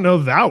 I don't know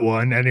that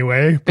one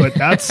anyway, but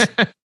that's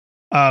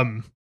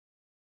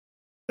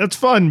that's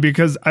fun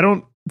because I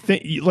don't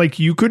think like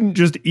you couldn't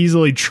just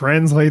easily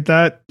translate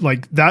that.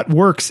 Like that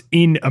works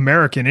in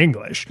American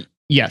English.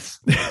 Yes.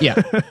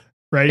 Yeah.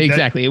 Right.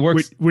 Exactly. It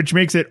works, which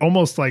makes it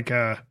almost like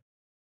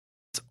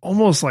it's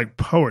almost like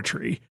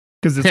poetry.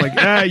 Because it's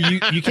like,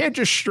 you can't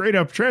just straight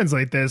up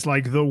translate this.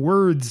 Like the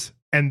words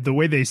and the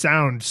way they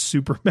sound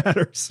super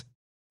matters.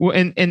 Well,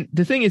 and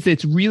the thing is,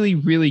 it's really,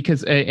 really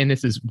because, and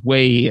this is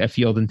way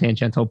afield and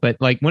tangential, but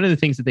like one of the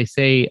things that they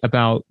say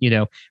about,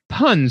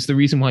 puns, the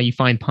reason why you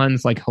find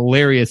puns like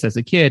hilarious as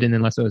a kid and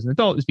then less so as an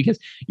adult is because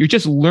you're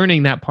just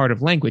learning that part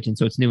of language. And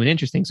so it's new and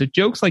interesting. So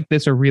jokes like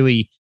this are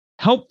really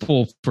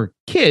helpful for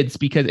kids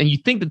because, and you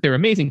think that they're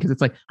amazing because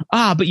it's like,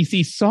 but you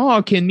see,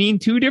 saw can mean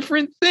two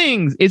different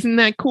things. Isn't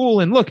that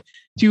cool? And look,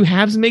 two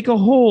halves make a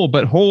hole,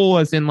 but hole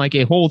as in like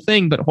a whole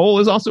thing, but hole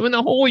is also in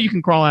the hole you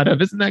can crawl out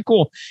of. Isn't that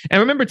cool? And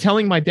I remember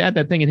telling my dad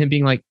that thing and him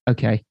being like,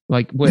 okay,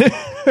 like what?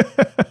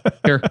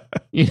 Sure.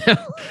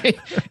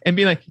 And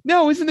being like,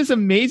 no, isn't this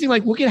amazing?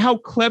 Like, look at how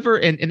clever.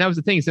 And that was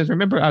the thing. He says,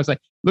 remember, I was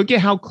like, look at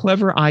how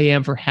clever I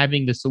am for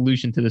having the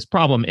solution to this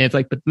problem. And it's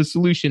like, but the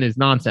solution is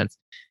nonsense.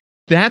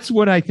 That's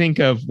what I think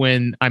of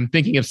when I'm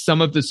thinking of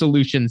some of the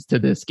solutions to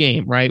this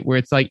game, right? Where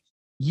it's like,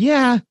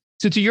 yeah.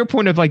 So to your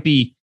point of like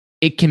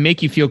it can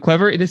make you feel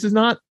clever. This is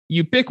not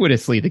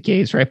ubiquitously the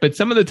case, right? But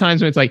some of the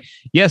times when it's like,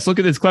 yes, look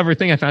at this clever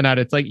thing I found out.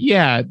 It's like,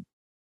 yeah.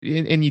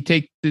 And you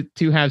take the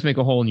two halves, make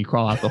a hole and you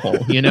crawl out the hole,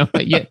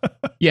 Yeah.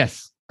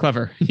 Yes.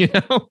 Clever,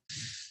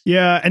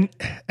 Yeah.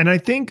 And I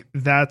think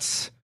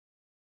that's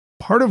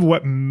part of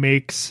what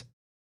makes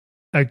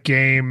a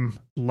game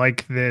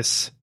like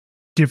this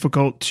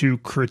difficult to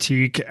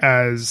critique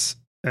as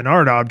an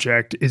art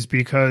object is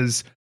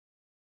because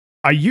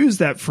I use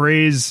that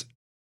phrase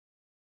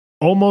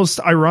almost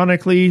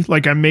ironically,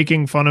 like I'm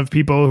making fun of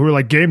people who are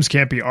like, games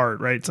can't be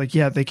art, right? It's like,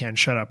 yeah, they can,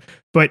 shut up.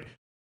 But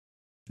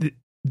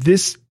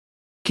this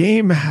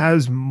game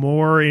has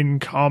more in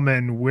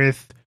common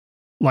with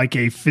like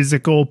a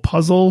physical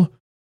puzzle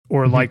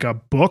or like a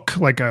book,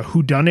 like a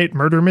whodunit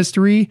murder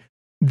mystery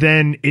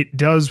than it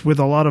does with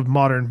a lot of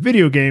modern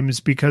video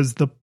games because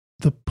the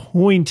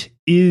point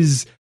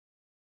is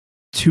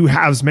two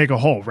halves make a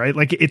whole, right?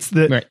 Like it's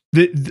right.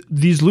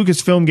 These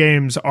Lucasfilm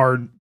games are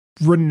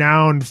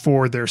renowned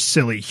for their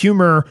silly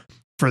humor,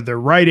 for their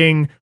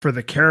writing, for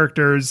the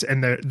characters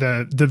and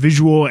the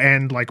visual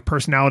and like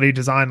personality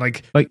design.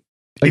 Like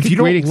if you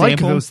don't like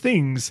those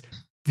things,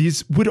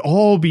 these would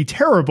all be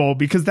terrible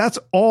because that's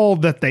all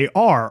that they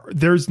are.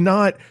 There's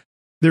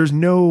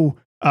no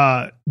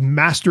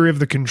mastery of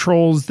the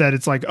controls that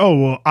it's like, oh,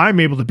 well, I'm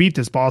able to beat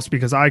this boss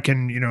because I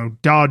can,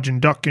 dodge and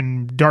duck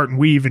and dart and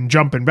weave and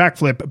jump and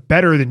backflip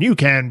better than you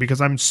can because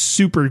I'm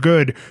super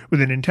good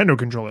with a Nintendo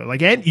controller.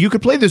 Like, and you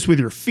could play this with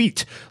your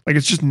feet. Like,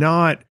 it's just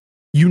not,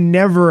 you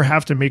never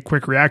have to make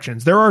quick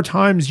reactions. There are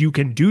times you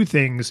can do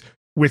things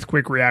with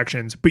quick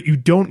reactions, but you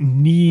don't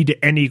need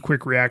any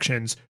quick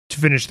reactions to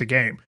finish the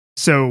game.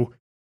 So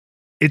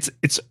it's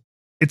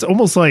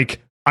almost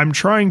like I'm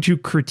trying to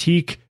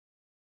critique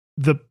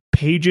the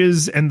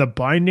pages and the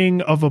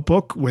binding of a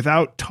book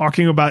without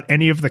talking about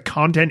any of the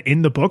content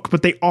in the book,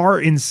 but they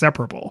are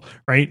inseparable,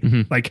 right?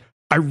 Mm-hmm. Like,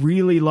 I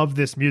really love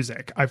this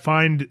music. I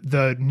find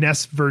the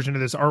NES version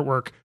of this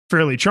artwork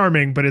fairly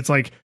charming, but it's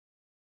like,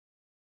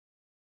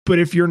 but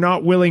if you're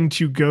not willing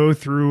to go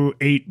through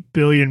 8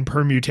 billion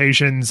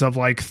permutations of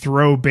like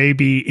throw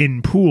baby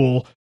in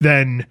pool,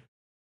 then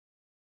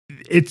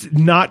it's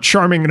not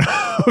charming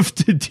enough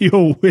to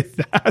deal with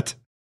that.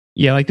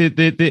 Yeah, like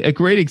a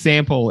great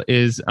example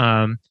is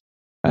and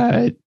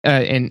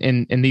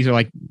these are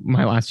like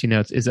my last two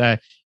notes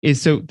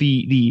is so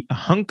the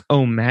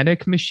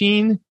Hunk-O-Matic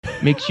machine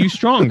makes you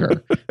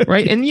stronger,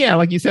 right? And yeah,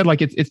 like you said,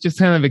 like it's just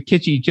kind of a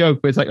kitschy joke,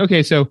 but it's like,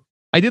 okay, so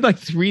I did like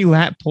 3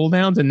 lat pull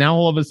downs, and now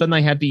all of a sudden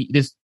I have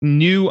this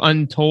new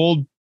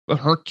untold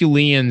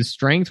Herculean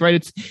strength,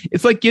 right?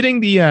 It's like getting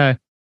the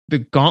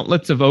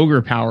gauntlets of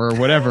ogre power or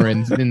whatever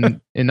in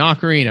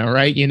Ocarina,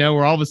 right?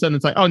 Where all of a sudden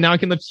it's like, oh, now I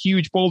can lift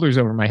huge boulders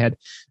over my head.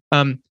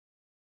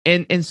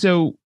 And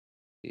so,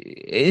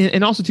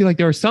 and also too, like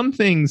there are some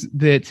things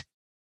that,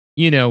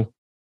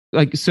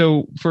 like,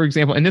 so for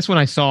example, and this one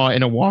I saw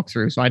in a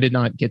walkthrough, so I did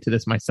not get to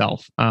this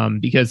myself,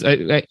 because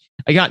I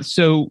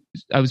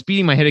was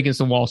beating my head against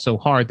the wall so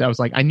hard that I was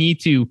like, I need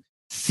to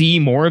see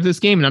more of this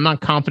game, and I'm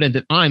not confident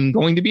that I'm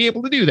going to be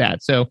able to do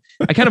that. So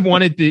I kind of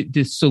wanted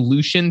the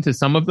solution to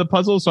some of the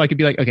puzzles, so I could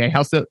be like, okay,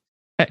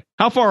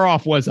 how far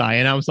off was I?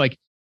 And I was like,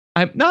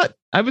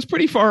 I was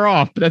pretty far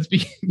off, but that's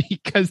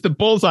because the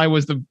bullseye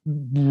was the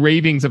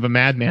ravings of a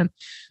madman.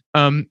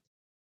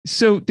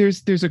 So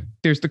there's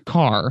the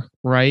car,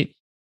 right,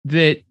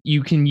 that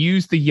you can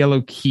use the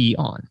yellow key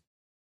on.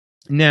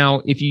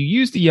 Now, if you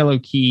use the yellow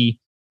key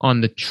on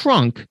the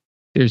trunk,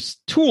 there's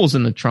tools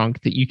in the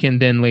trunk that you can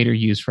then later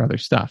use for other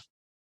stuff.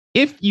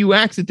 If you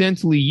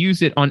accidentally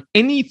use it on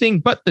anything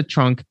but the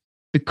trunk,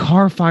 the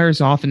car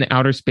fires off into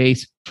outer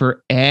space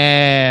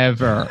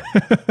forever,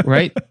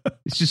 right?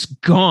 It's just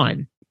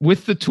gone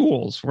with the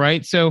tools,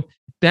 right? So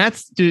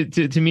that's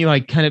to me,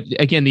 like, kind of,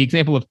 again, the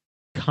example of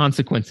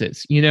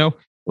consequences,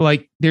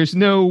 like there's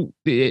no,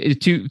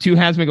 two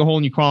halves make a hole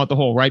and you crawl out the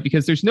hole, right?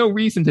 Because there's no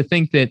reason to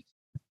think that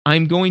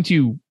I'm going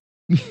to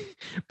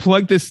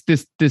plug this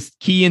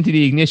key into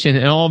the ignition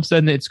and all of a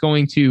sudden it's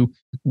going to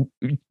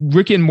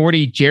Rick and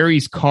Morty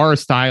Jerry's car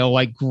style,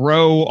 like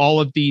grow all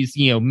of these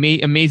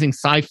amazing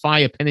sci-fi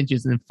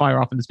appendages and then fire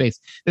off into space.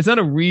 That's not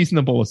a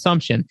reasonable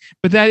assumption,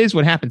 but that is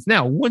what happens.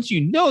 Now, once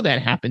you know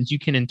that happens, you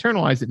can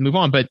internalize it and move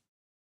on, but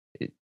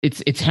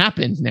it's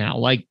happened now.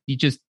 Like, you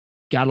just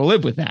got to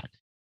live with that.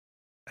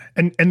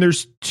 And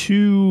there's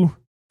two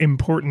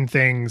important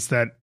things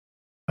that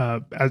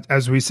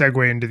as we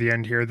segue into the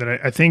end here,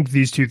 that I think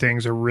these two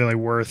things are really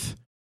worth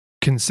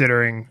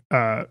considering,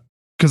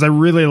 because I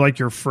really like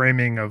your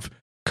framing of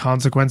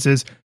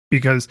consequences,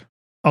 because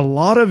a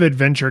lot of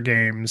adventure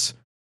games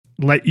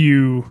let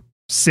you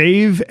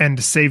save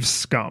and save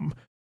scum.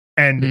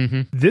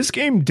 And this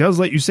game does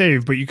let you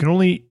save, but you can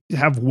only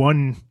have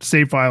one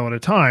save file at a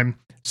time.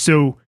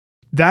 So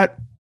that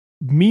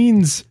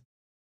means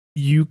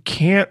you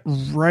can't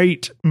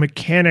write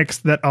mechanics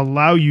that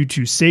allow you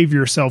to save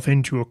yourself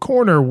into a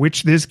corner,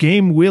 which this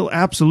game will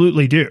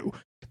absolutely do.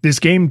 This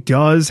game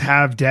does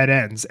have dead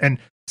ends, and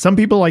some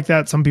people like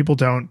that, some people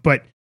don't,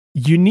 but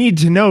you need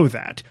to know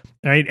that,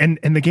 right? And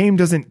the game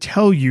doesn't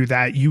tell you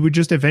that. You would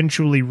just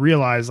eventually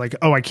realize, like,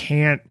 oh, I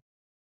can't,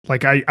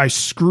 like, I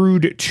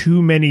screwed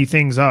too many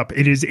things up.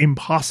 It is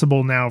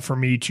impossible now for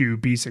me to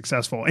be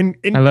successful. And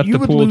I left the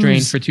pool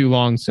drain for too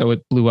long, so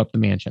it blew up the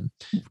mansion.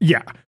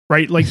 Yeah.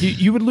 Right. Like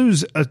you would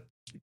lose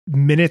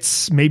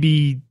minutes,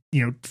 maybe,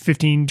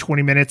 15,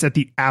 20 minutes at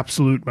the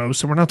absolute most.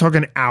 So we're not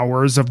talking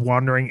hours of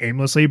wandering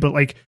aimlessly, but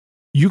like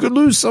you could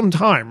lose some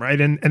time. Right.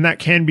 And that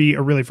can be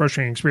a really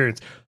frustrating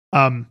experience.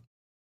 The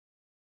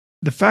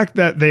fact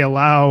that they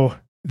allow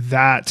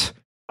that,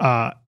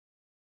 I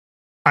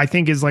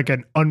think is like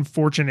an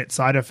unfortunate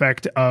side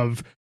effect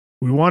of,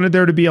 we wanted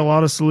there to be a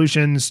lot of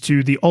solutions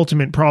to the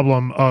ultimate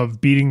problem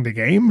of beating the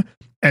game,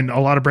 and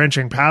a lot of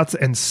branching paths,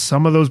 and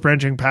some of those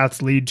branching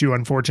paths lead to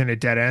unfortunate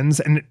dead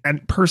ends. And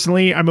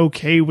personally, I'm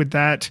okay with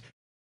that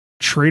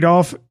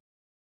trade-off,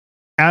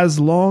 as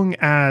long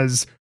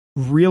as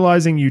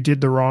realizing you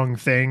did the wrong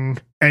thing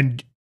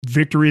and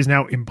victory is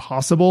now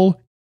impossible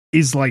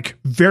is like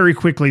very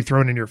quickly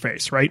thrown in your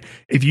face, right?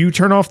 If you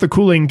turn off the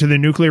cooling to the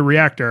nuclear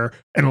reactor,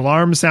 an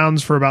alarm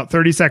sounds for about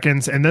 30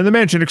 seconds and then the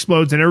mansion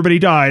explodes and everybody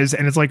dies,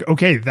 and it's like,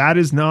 okay, that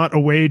is not a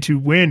way to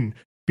win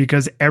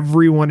because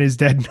everyone is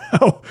dead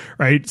now,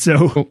 right?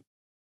 So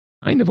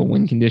kind of a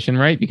win condition,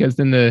 right? Because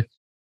then the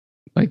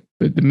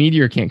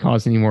meteor can't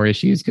cause any more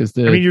issues because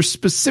you're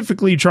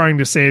specifically trying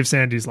to save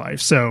Sandy's life,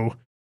 so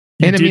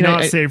you did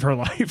not save her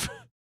life.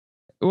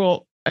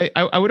 Well,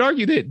 I would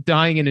argue that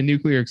dying in a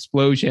nuclear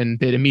explosion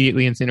that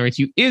immediately incinerates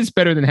you is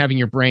better than having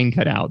your brain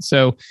cut out.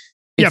 So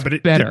it's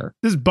better.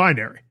 This is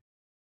binary.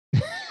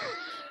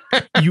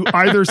 You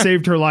either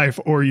saved her life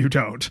or you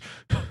don't.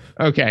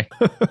 Okay.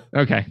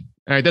 All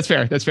right. That's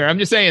fair. I'm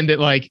just saying that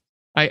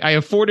I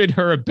afforded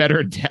her a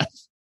better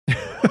death.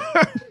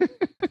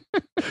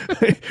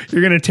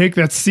 You're going to take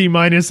that C-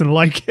 and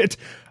like it.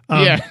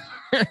 Yeah.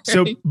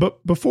 So,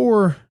 but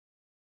before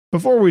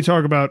we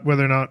talk about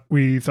whether or not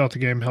we thought the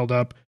game held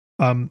up,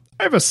 I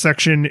have a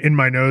section in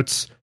my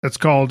notes that's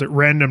called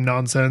random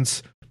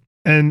nonsense.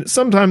 And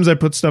sometimes I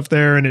put stuff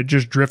there and it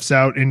just drifts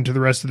out into the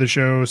rest of the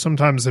show.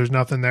 Sometimes there's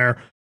nothing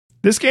there.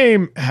 This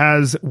game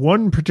has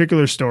one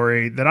particular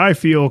story that I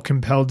feel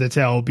compelled to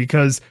tell,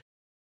 because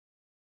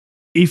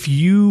if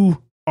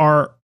you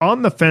are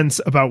on the fence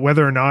about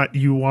whether or not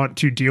you want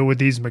to deal with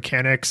these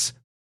mechanics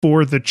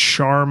for the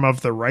charm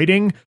of the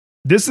writing,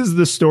 this is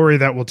the story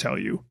that will tell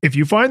you. If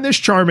you find this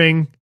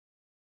charming,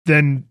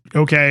 then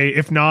okay.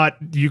 If not,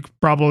 you could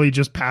probably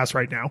just pass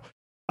right now.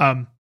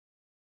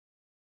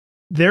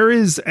 There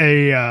is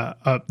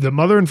the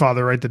mother and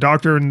father, right? The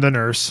doctor and the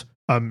nurse.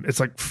 It's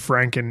like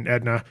Frank and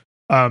Edna.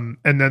 And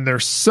then their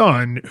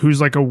son,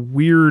 who's like a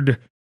weird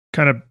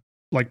kind of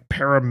like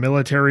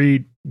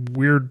paramilitary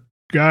weird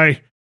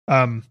guy.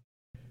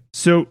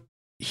 So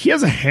he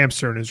has a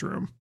hamster in his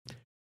room.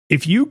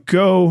 If you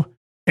go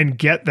and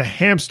get the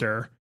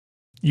hamster,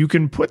 you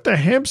can put the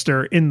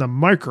hamster in the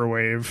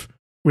microwave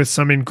with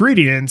some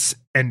ingredients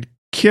and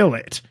kill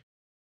it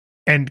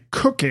and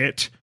cook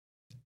it.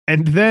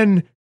 And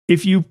then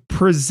if you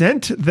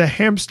present the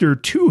hamster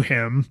to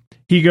him,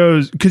 he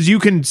goes, because you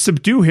can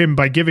subdue him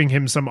by giving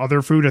him some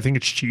other food. I think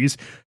it's cheese.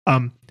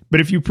 But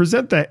if you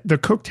present the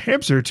cooked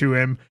hamster to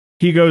him,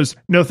 he goes,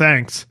 no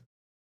thanks.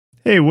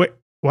 Hey,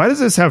 why does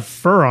this have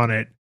fur on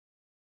it?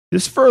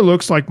 This fur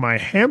looks like my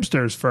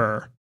hamster's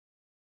fur.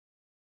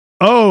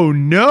 Oh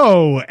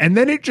no. And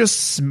then it just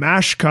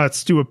smash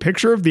cuts to a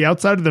picture of the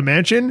outside of the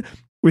mansion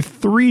with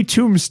 3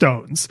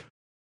 tombstones.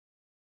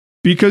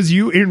 Because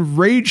you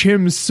enrage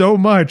him so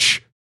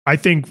much, I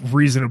think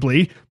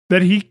reasonably,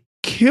 that he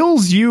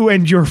kills you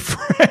and your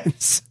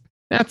friends.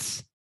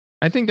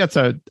 I think that's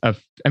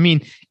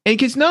and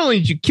because not only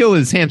did you kill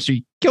his hamster,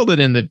 you killed it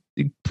in the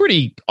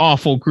pretty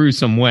awful,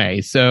 gruesome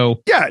way.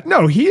 So yeah,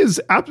 no, he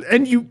is,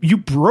 and you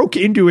broke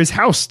into his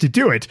house to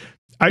do it.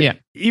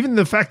 Even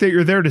the fact that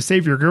you're there to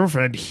save your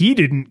girlfriend, he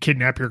didn't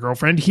kidnap your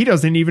girlfriend. He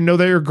doesn't even know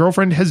that your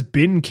girlfriend has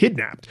been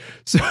kidnapped.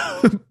 So,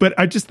 but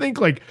I just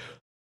think like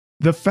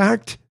the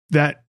fact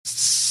that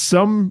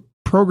some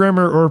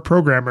programmer or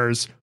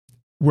programmers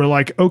were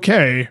like,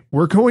 okay,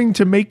 we're going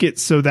to make it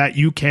so that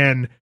you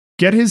can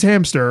get his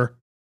hamster,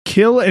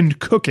 kill and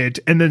cook it,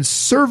 and then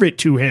serve it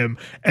to him.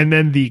 And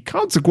then the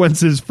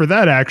consequences for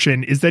that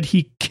action is that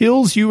he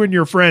kills you and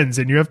your friends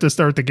and you have to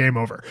start the game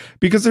over.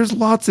 Because there's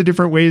lots of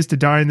different ways to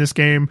die in this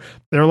game.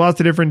 There are lots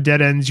of different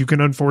dead ends you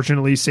can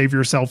unfortunately save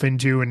yourself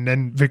into, and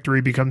then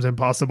victory becomes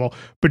impossible.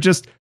 But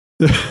just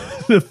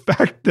the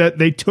fact that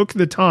they took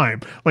the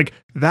time, like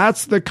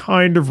that's the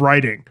kind of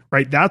writing,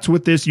 right? That's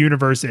what this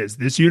universe is.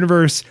 This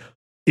universe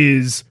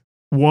is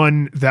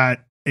one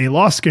that a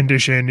lost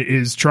condition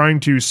is trying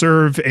to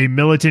serve a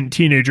militant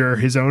teenager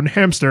his own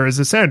hamster as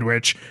a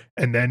sandwich,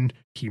 and then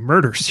he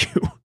murders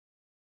you.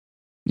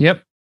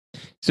 Yep.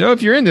 So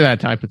if you're into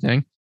that type of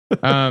thing,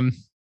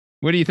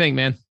 what do you think,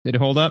 man? Did it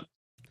hold up?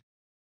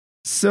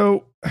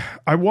 So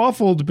I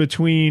waffled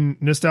between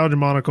Nostalgia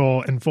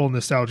Monocle and Full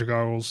Nostalgia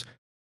Goggles,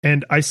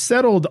 and I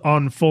settled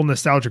on Full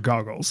Nostalgia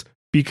Goggles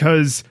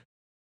because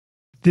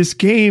this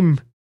game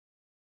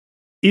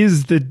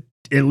is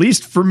at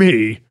least for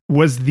me,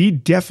 was the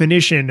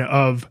definition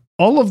of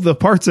all of the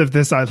parts of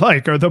this I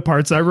like are the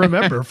parts I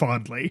remember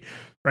fondly,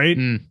 right?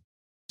 Mm.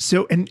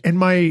 So, and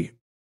my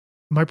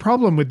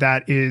problem with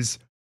that is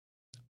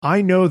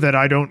I know that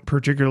I don't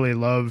particularly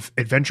love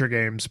adventure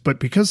games, but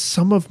because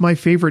some of my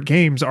favorite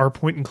games are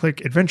point and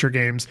click adventure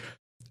games,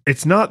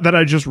 it's not that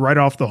I just write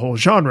off the whole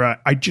genre.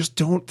 I just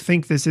don't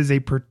think this is a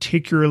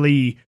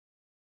particularly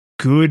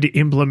good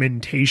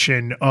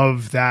implementation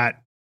of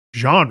that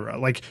genre.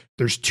 Like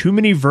there's too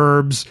many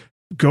verbs.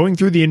 Going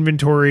through the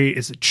inventory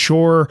is a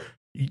chore.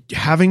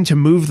 Having to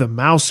move the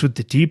mouse with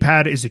the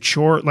D-pad is a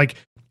chore. Like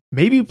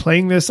maybe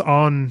playing this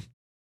on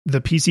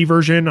the PC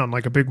version on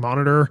like a big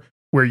monitor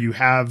where you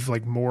have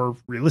like more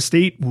real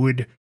estate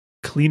would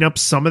clean up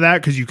some of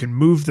that, because you can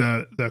move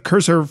the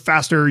cursor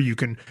faster. You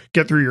can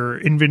get through your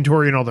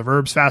inventory and all the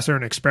verbs faster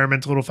and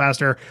experiment a little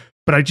faster.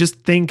 But I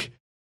just think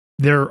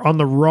they're on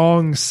the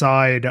wrong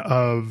side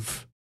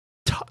of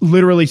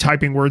literally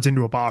typing words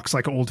into a box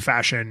like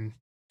old-fashioned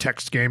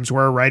text games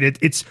were, right?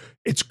 It's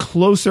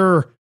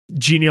closer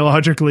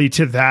genealogically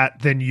to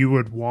that than you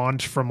would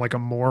want from like a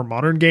more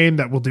modern game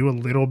that will do a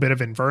little bit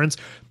of inference.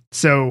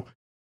 So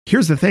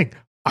here's the thing.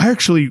 I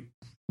actually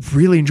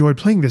really enjoyed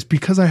playing this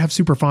because I have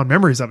super fond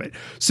memories of it.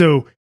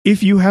 So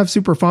if you have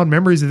super fond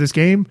memories of this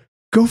game,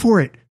 go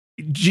for it.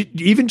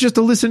 Even just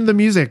to listen to the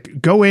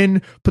music, go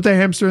in, put the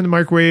hamster in the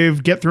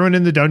microwave, get thrown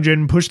in the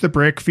dungeon, push the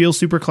brick, feel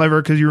super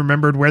clever because you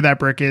remembered where that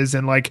brick is,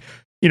 and like,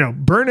 you know,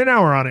 burn an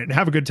hour on it and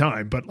have a good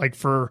time. But like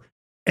for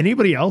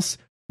anybody else,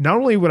 not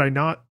only would I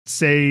not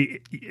say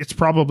it's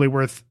probably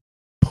worth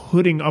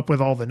putting up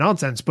with all the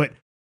nonsense, but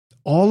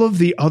all of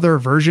the other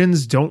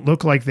versions don't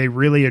look like they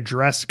really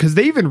address, because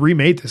they even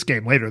remade this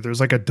game later. There's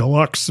like a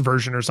deluxe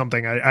version or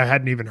something I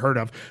hadn't even heard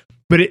of,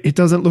 but it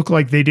doesn't look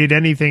like they did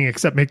anything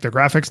except make the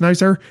graphics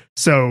nicer.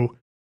 So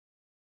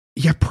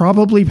yeah,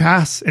 probably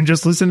pass and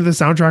just listen to the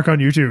soundtrack on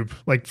YouTube,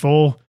 like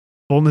full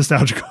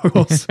nostalgia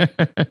goggles.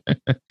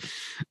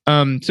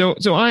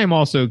 So I am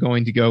also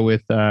going to go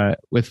with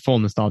full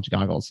nostalgia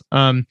goggles.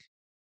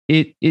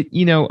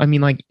 You know, I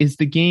mean, like, is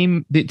the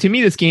game, to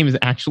me, this game is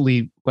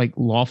actually like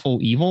lawful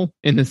evil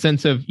in the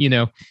sense of, you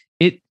know,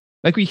 it,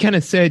 like we kind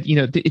of said, you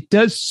know, it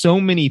does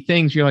so many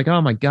things. You're like, oh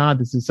my God,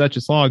 this is such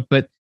a slog,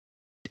 but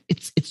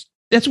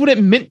that's what it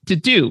meant to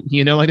do.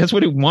 You know, like that's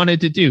what it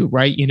wanted to do.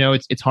 Right. You know,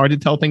 it's hard to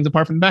tell things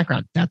apart from the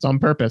background. That's on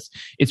purpose.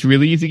 It's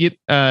really easy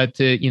to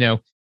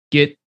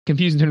get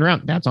confused and turn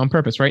around. That's on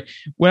purpose. Right.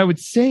 What I would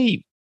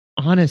say,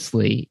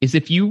 honestly, is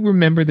if you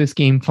remember this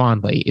game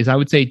fondly, is I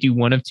would say do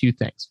one of two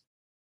things.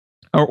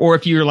 Or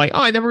if you're like,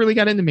 oh, I never really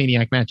got into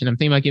Maniac Match and I'm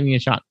thinking about giving it a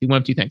shot, do one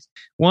of two things.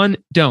 One,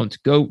 don't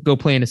go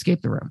play and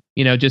Escape the Room.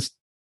 You know, just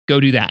go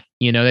do that.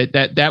 You know,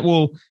 that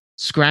will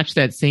scratch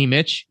that same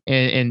itch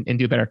and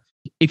do better.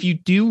 If you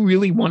do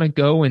really want to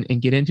go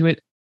and get into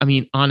it, I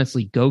mean,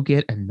 honestly, go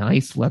get a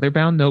nice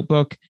leather-bound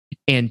notebook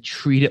and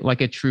treat it like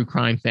a true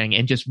crime thing,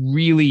 and just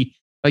really,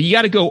 you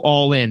got to go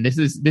all in. This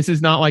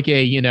is not like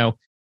a, you know,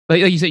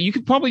 like you said, you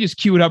could probably just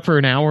queue it up for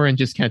an hour and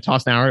just kind of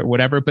toss an hour or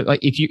whatever. But like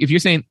if you're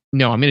saying,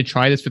 no, I'm going to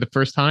try this for the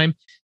first time,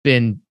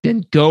 then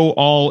go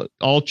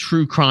all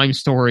true crime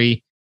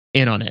story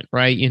in on it,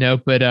 right? You know,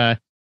 but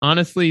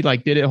honestly,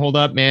 like, did it hold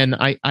up, man?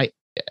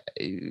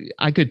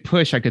 I could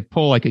push, I could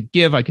pull, I could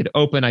give, I could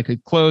open, I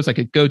could close, I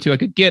could go to, I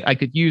could get, I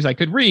could use, I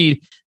could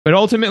read, but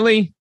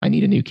ultimately, I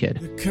need a new kid.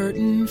 The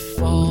curtain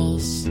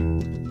falls,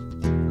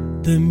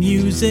 the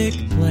music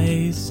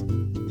plays,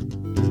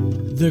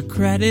 the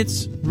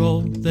credits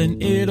roll, then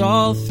it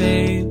all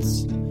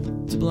fades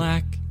to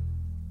black,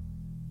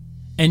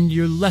 and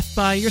you're left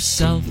by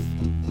yourself.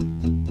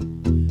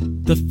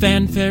 The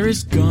fanfare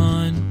is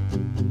gone.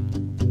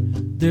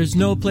 There's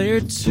no player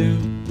two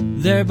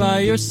there by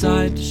your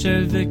side to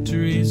share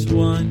victories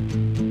won.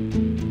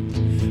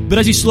 But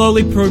as you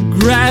slowly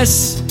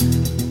progress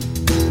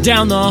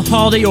down the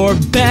hall to your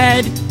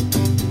bed,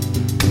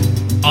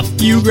 a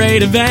few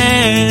great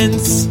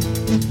events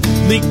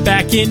leak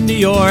back into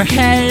your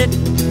head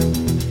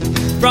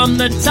from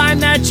the time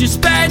that you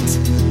spent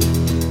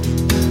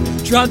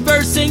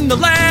traversing the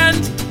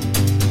land,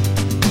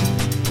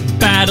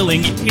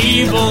 battling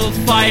evil,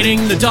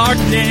 fighting the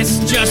darkness,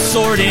 just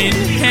sword in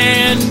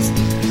hand.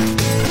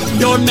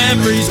 Your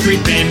memories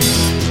creeping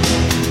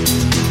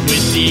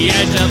with the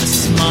edge of a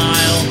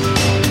smile.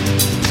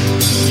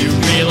 You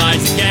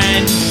realize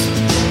again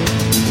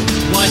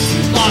what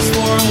you lost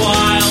for a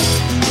while.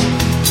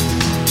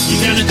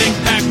 You're gonna think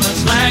back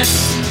much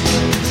less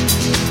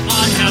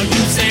on how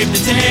you saved the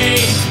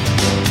day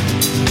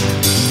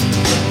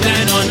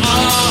than on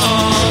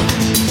all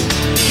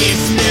the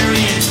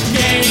experience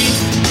gained.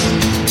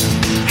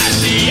 At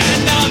the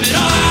end of it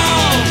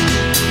all,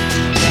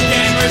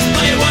 gamers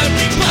play what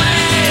we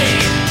play.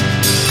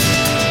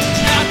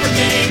 Not for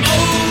game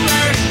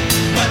over,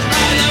 but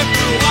rather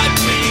for what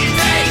we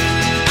take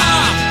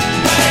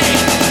away.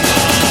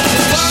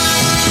 The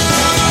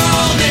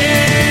world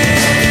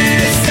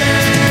is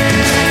sad,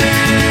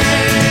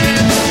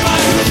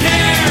 but who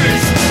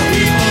cares?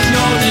 People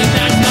know that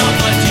that's not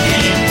what you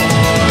came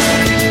for.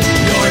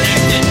 Your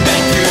next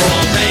adventure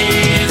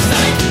already in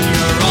sight.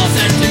 You're all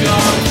set to go.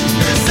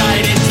 You're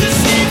excited to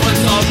see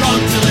what's all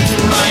wrong till it's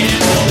right,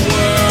 and the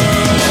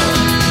world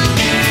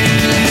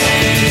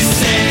is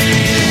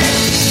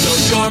saved. So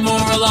you're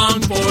more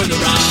along for the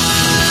ride.